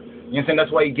word. You understand?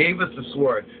 That's why he gave us this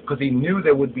word, because he knew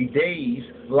there would be days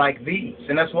like these.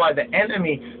 And that's why the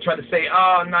enemy tried to say,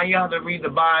 oh, now you have to read the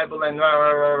Bible and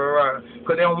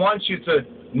because they don't want you to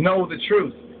know the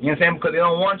truth. You understand? Because they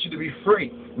don't want you to be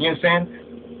free. You understand?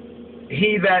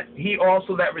 He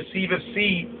also that receiveth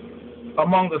seed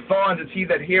among the thorns is he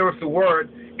that heareth the word,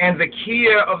 and the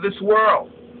care of this world.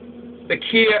 The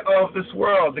care of this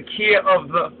world. The care of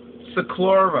the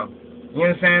seclorum. You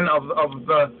understand? Of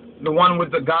the one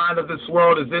with the God of this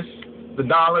world is this. The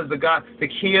dollar is the God. The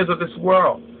cares of this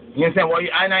world. You understand? Well,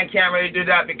 I can't really do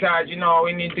that because, you know,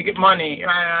 we need to get money.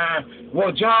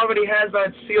 Well, Jah already has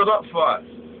that sealed up for us.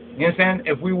 You understand?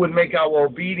 If we would make our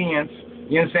obedience,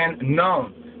 you understand,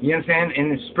 known. You understand? In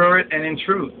the spirit and in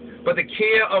truth. But the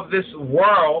care of this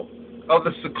world, of the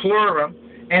seclorum,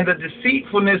 and the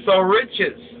deceitfulness of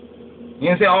riches. You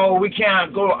understand? Oh, we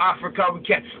can't go to Africa. We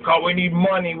can't, because we need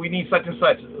money. We need such and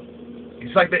such.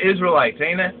 It's like the Israelites,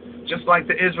 ain't it? Just like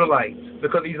the Israelites.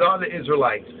 Because these are the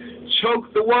Israelites.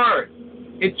 Choke the word.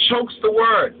 It chokes the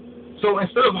word. So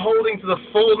instead of holding to the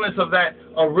fullness of that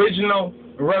original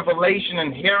revelation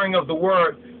and hearing of the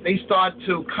word, they start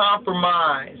to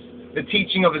compromise the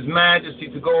teaching of His Majesty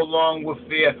to go along with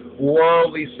their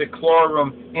worldly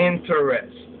seclorum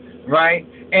interest, right?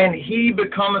 And he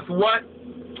becometh what?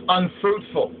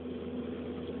 Unfruitful.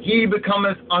 He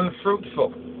becometh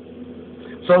unfruitful.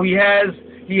 So he has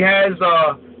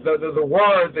the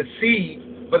word, the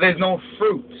seed, but there's no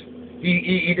fruit.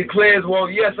 He declares, well,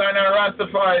 yes, I know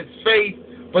Rastafari is faith,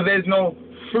 but there's no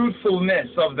fruitfulness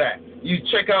of that. You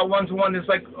check out one-to-one, it's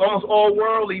like almost all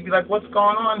worldly. You'd be like, what's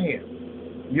going on here?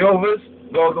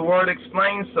 Well, the word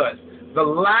explains to us. The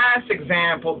last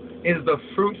example is the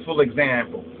fruitful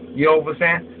example. You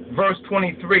understand? Verse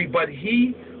 23, but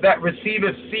he that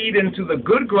receiveth seed into the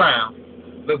good ground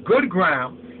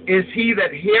is he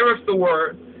that heareth the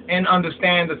word and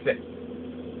understandeth it.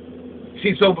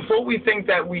 See, so before we think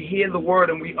that we hear the word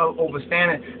and we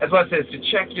understand it, that's why it says to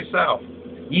check yourself.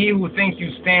 Ye who think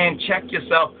you stand, check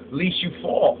yourself, lest you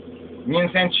fall. You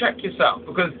understand? Check yourself.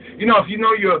 Because, if you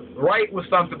know you're right with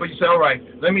something, but you say, all right,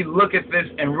 let me look at this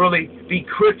and really be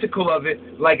critical of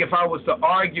it, like if I was to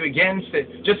argue against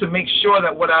it, just to make sure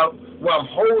that what I'm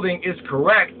holding is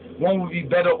correct, one would be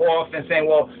better off than saying,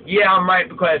 well, yeah, I'm right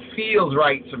because it feels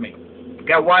right to me. You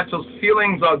got to watch those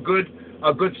feelings are good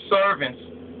servants.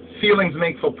 Feelings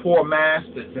make for poor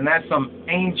masters, and that's some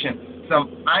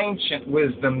ancient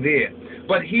wisdom there.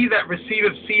 But he that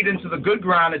receiveth seed into the good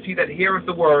ground is he that heareth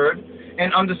the word,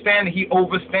 and understandeth, he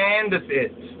overstandeth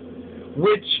it,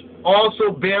 which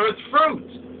also beareth fruit.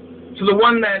 So the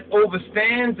one that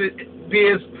overstands it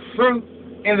bears fruit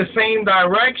in the same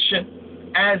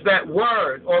direction as that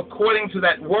word, or according to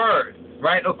that word,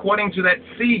 right? According to that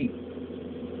seed.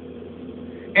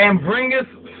 And bringeth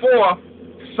forth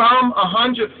some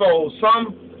 100-fold,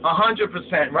 some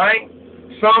 100%, right?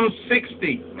 Some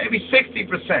 60, maybe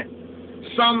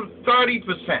 60%, some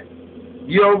 30%.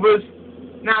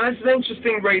 Now, this is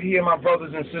interesting right here, my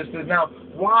brothers and sisters. Now,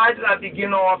 why did I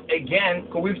begin off again?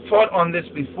 Because we've taught on this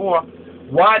before.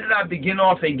 Why did I begin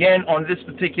off again on this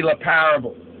particular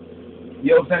parable?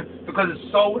 You know what I'm saying? Because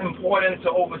it's so important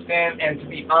to understand and to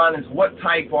be honest. What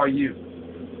type are you?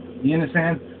 You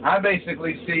understand? I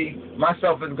basically see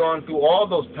myself as going through all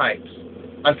those types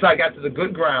until I got to the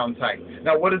good ground type.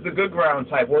 Now, what is the good ground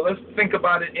type? Well, let's think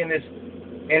about it in this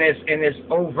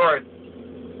overt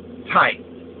type,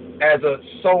 as a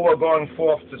sower going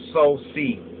forth to sow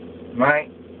seed,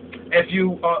 right? If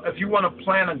you want to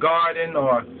plant a garden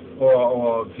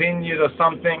or vineyard or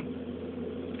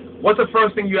something, what's the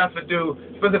first thing you have to do,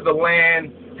 especially if the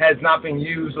land has not been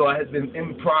used or has been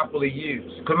improperly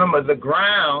used? Because remember, the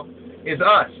ground is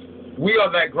us. We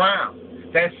are that ground.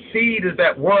 That seed is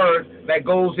that word that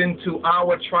goes into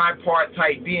our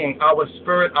tripartite being, our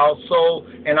spirit, our soul,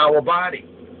 and our body.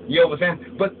 You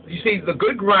understand? But you see, the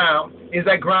good ground is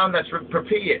that ground that's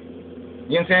prepared.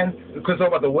 You understand? Because talk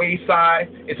about the wayside,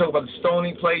 it talk about the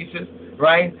stony places,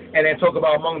 right? And then talk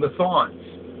about among the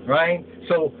thorns, right?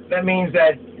 So that means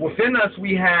that within us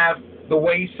we have the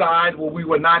wayside where we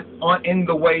were not in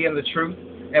the way and the truth.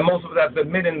 And most of us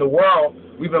have been in the world.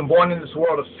 We've been born in this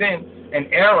world of sin and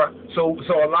error. So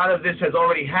a lot of this has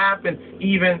already happened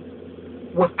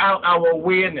even without our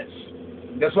awareness.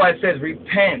 That's why it says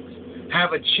repent.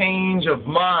 Have a change of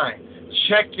mind.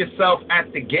 Check yourself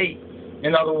at the gate,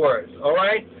 in other words. All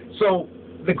right? So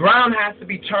the ground has to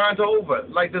be turned over.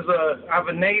 Like I have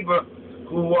a neighbor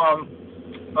who,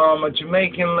 a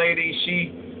Jamaican lady,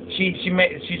 she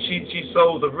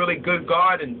sows a really good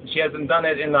garden. She hasn't done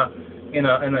it in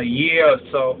a year or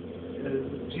so.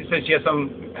 She said she has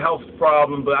some health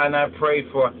problem, but I pray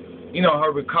for,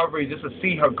 her recovery, just to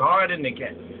see her garden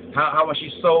again. How much she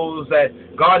sows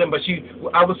that garden. But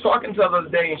I was talking to her the other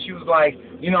day, and she was like,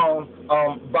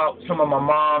 about some of my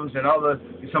moms and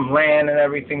some land and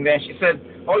everything. Then she said,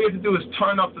 all you have to do is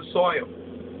turn up the soil.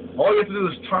 All you have to do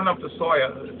is turn up the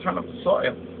soil. Turn up the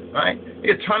soil, right?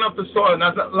 You turn up the soil.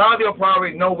 Now, a lot of you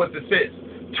probably know what this is.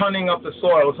 Turning up the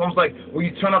soil. It's almost like when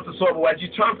you turn up the soil, but as you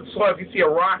turn up the soil, if you see a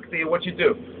rock there, what you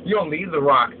do? You don't leave the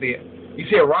rock there. You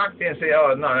see a rock there and say,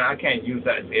 oh, no, I can't use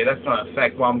that there. That's not a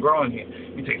fact while I'm growing here.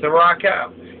 You take the rock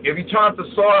out. If you turn up the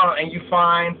soil and you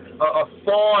find a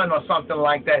thorn or something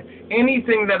like that,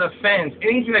 anything that offends,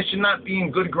 anything that should not be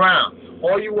in good ground,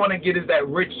 all you want to get is that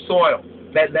rich soil,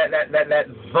 that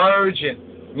virgin.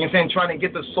 You know what I'm saying? Trying to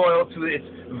get the soil to its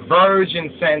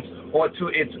virgin sense or to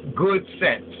its good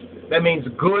sense. That means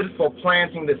good for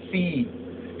planting the seed.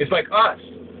 It's like us.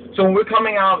 So when we're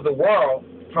coming out of the world,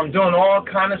 from doing all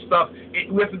kind of stuff,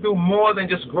 we have to do more than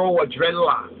just grow a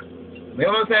dreadlock. You know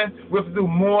what I'm saying? We have to do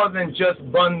more than just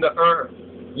bun the earth.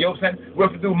 You know what I'm saying? We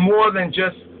have to do more than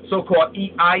just so-called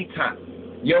eat item.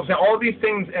 You know what I'm saying? All these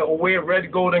things, wear red,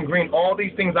 gold, and green, all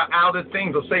these things are outer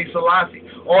things, or say Selassie.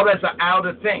 All that's an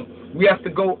outer thing. we have to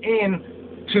go in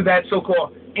to that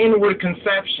so-called inward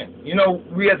conception. You know,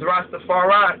 we as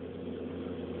Rastafari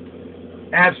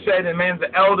have said, and man,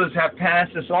 the elders have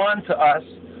passed this on to us,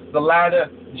 the latter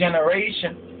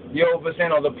generation, you know what I'm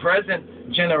saying, or the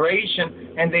present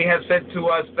generation, and they have said to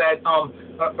us that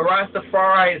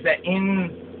Rastafari is an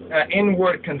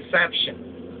inward conception.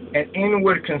 An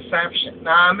inward conception.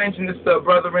 Now, I mentioned this to a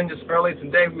brother in just earlier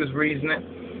today who was reasoning,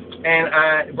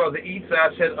 and Brother Isa, I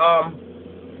said,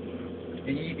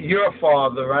 your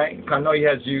father, right? I know he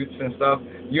has youths and stuff.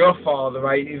 Your father,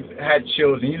 right? You had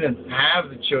children. You didn't have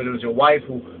the children. It was your wife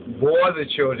who bore the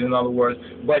children, in other words.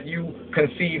 But you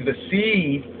conceived the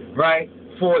seed, right,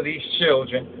 for these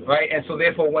children, right? And so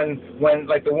therefore, when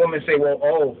like the woman say, well,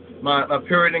 oh, my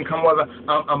period didn't come over,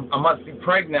 I must be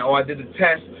pregnant, or I did a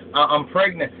test, I'm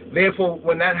pregnant. Therefore,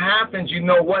 when that happens, you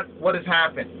know what has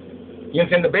happened. You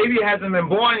understand? The baby hasn't been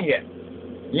born yet.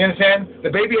 You understand? The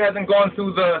baby hasn't gone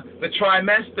through the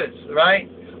trimesters, right?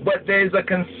 But there's a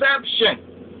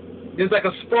conception. There's like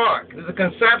a spark. There's a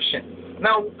conception.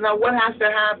 Now what has to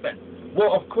happen?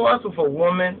 Well, of course, with a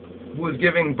woman who is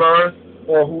giving birth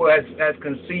or who has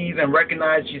conceived and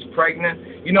recognized she's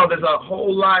pregnant, you know, there's a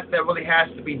whole lot that really has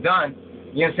to be done,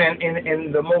 you understand,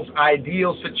 in the most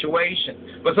ideal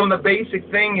situation. But some of the basic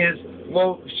thing is,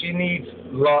 well, she needs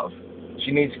love.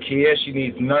 She needs care. She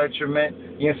needs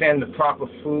nurturement. You understand? The proper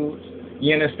foods.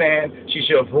 You understand? She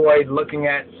should avoid looking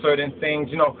at certain things.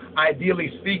 You know,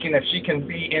 ideally speaking, if she can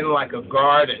be in like a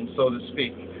garden, so to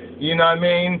speak, you know what I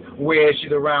mean, where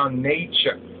she's around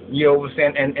nature, you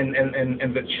understand,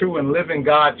 and the true and living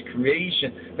God's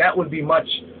creation, that would be much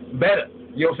better.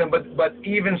 You know what I'm saying? But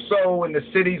even so, in the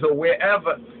cities or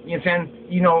wherever, you understand,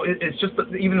 you know, it's just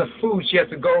even the food, she has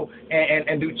to go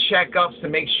and do checkups to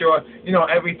make sure, you know,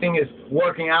 everything is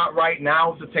working out right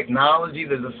now with the technology.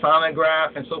 There's a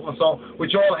sonograph and so forth and so on,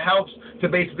 which all helps to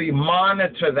basically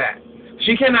monitor that.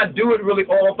 She cannot do it really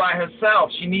all by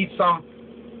herself. She needs some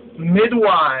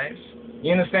midwives,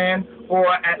 you understand, or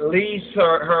at least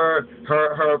her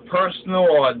personal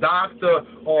or a doctor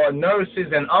or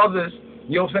nurses and others,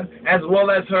 you know what I'm saying, as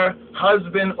well as her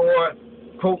husband or,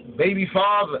 quote, baby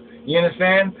father, you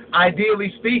understand,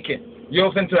 ideally speaking, you know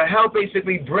what I'm saying, to help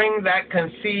basically bring that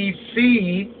conceived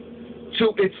seed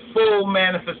to its full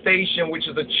manifestation, which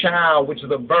is a child, which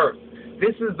is a birth.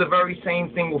 This is the very same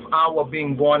thing with our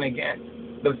being born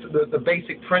again, the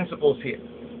basic principles here.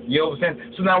 You know what I'm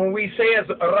saying? So now when we say as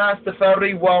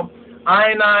Rastafari, well,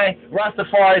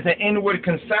 Rastafari is an inward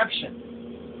conception.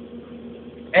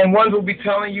 And one will be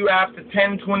telling you after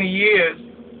 10, 20 years,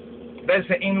 that's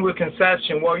an inward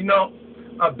conception. Well, you know,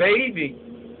 a baby,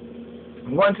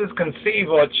 once it's conceived,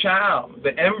 or a child,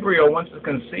 the embryo, once it's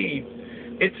conceived,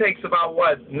 it takes about,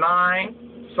 what, 9?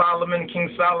 King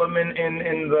Solomon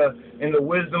in the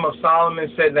wisdom of Solomon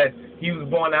said that he was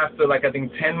born after, like, I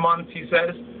think 10 months, he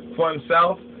says, for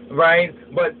himself, right?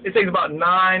 But it takes about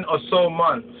 9 or so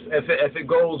months if it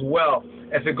goes well,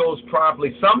 if it goes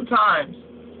properly. Sometimes,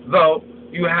 though,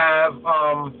 you have,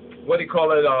 what do you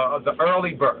call it, the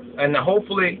early birth. And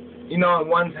hopefully, you know,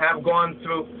 ones have gone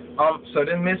through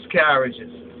certain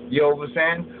miscarriages. You know what I'm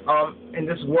saying? In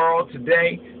this world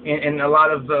today, in a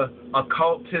lot of the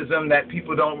occultism that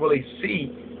people don't really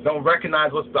see, don't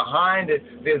recognize what's behind it,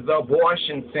 there's the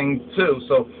abortion thing too.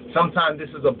 So sometimes this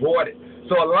is aborted.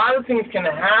 So a lot of things can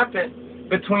happen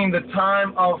between the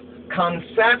time of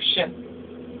conception,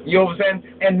 you know what I'm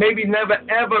saying, and maybe never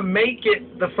ever make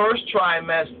it the first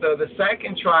trimester, the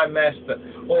second trimester,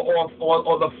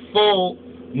 or the full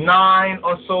 9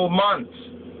 or so months.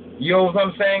 You know what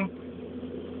I'm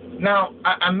saying? Now,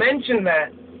 I mention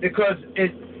that because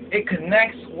it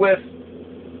connects with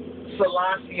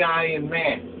Selassie I and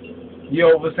man. You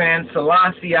know what I'm saying?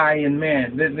 Selassie I and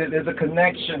man. There's a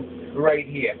connection right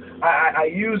here. I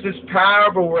use this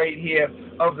parable right here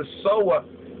of the sower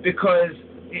because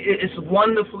it's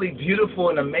wonderfully beautiful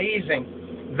and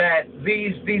amazing that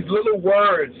these little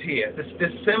words here,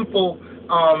 this simple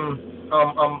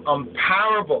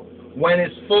parable, when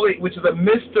it's fully, which is a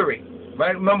mystery,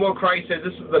 right? Remember what Christ said,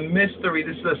 this is a mystery,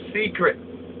 this is a secret,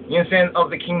 you understand, of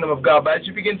the kingdom of God. But as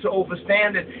you begin to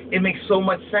understand it, it makes so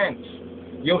much sense.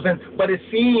 You know what I'm saying? But it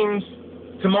seems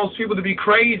to most people to be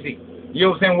crazy. You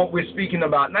know what I'm saying, what we're speaking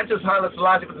about. Not just Haile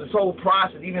Selassie, but this whole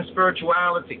process, even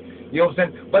spirituality. You know what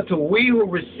I'm saying? But to we who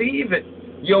receive it,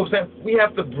 you know what I'm saying, we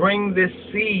have to bring this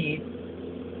seed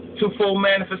to full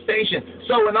manifestation.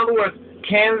 So, in other words,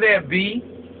 can there be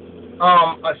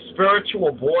a spiritual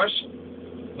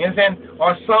abortion? You understand?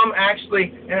 Or some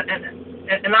actually,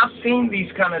 and I've seen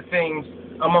these kind of things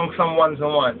among some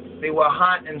ones-on-one. They were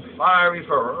hot and fiery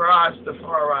for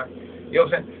Rastafari. You know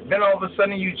what I'm saying? Then all of a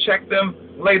sudden you check them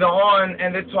later on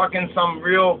and they're talking some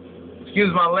real,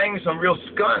 excuse my language, some real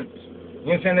skunts. You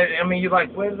know what I'm saying? I mean, you're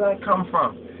like, where did that come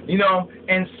from? You know,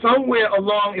 and somewhere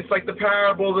along, it's like the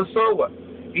parable of the sower.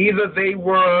 Either they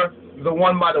were the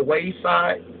one by the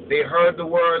wayside, they heard the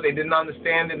word, they didn't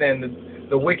understand it, and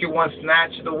the wicked one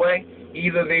snatched it away.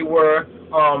 Either they were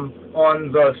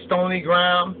on the stony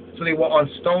ground, so they were on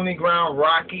stony ground,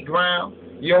 rocky ground,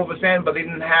 you understand, but they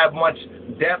didn't have much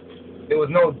depth. There was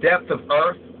no depth of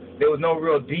earth. There was no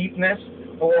real deepness.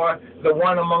 Or the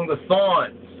one among the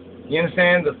thorns. You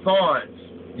understand? The thorns.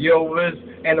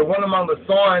 And the one among the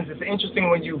thorns, it's interesting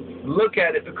when you look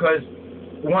at it, because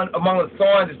one among the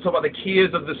thorns is talking about the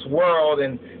cares of this world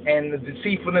and the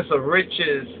deceitfulness of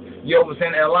riches, you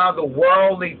understand, and a lot of the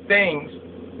worldly things,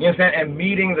 you understand, and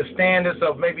meeting the standards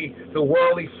of maybe the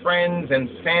worldly friends and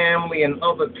family and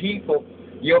other people,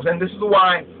 you understand. This is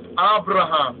why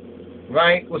Abraham,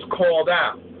 right, was called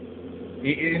out.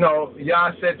 You know,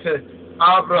 Yah said to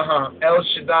Abraham, El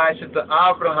Shaddai said to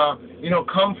Abraham, you know,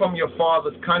 come from your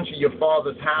father's country, your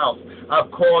father's house. I've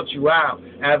called you out,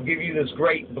 and I've given you this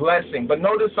great blessing. But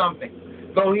notice something.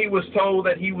 Though he was told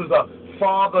that he was a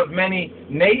father of many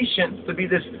nations, to be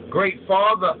this great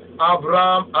father,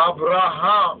 Abraham,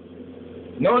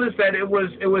 notice that it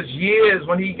was years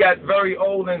when he got very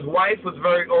old and his wife was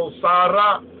very old,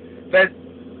 Sarah, that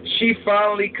she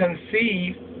finally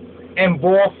conceived and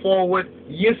bore forward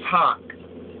Yesehaq,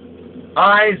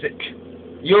 Isaac.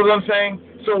 You know what I'm saying?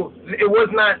 So it was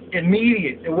not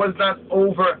immediate. It was not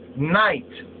overnight.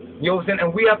 You know what I'm saying?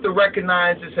 And we have to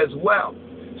recognize this as well.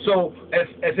 So as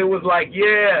it was like,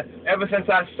 yeah, ever since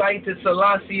I cited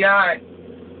Selassie I,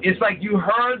 it's like you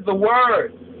heard the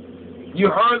word. You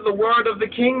heard the word of the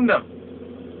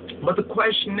kingdom. But the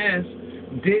question is,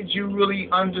 did you really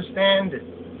understand it?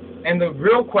 And the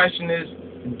real question is,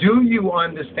 do you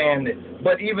understand it?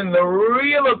 But even the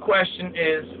realer question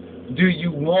is, do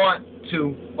you want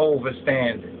to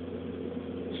overstand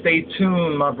it? Stay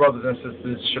tuned, my brothers and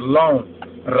sisters. Shalom,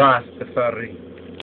 Rastafari.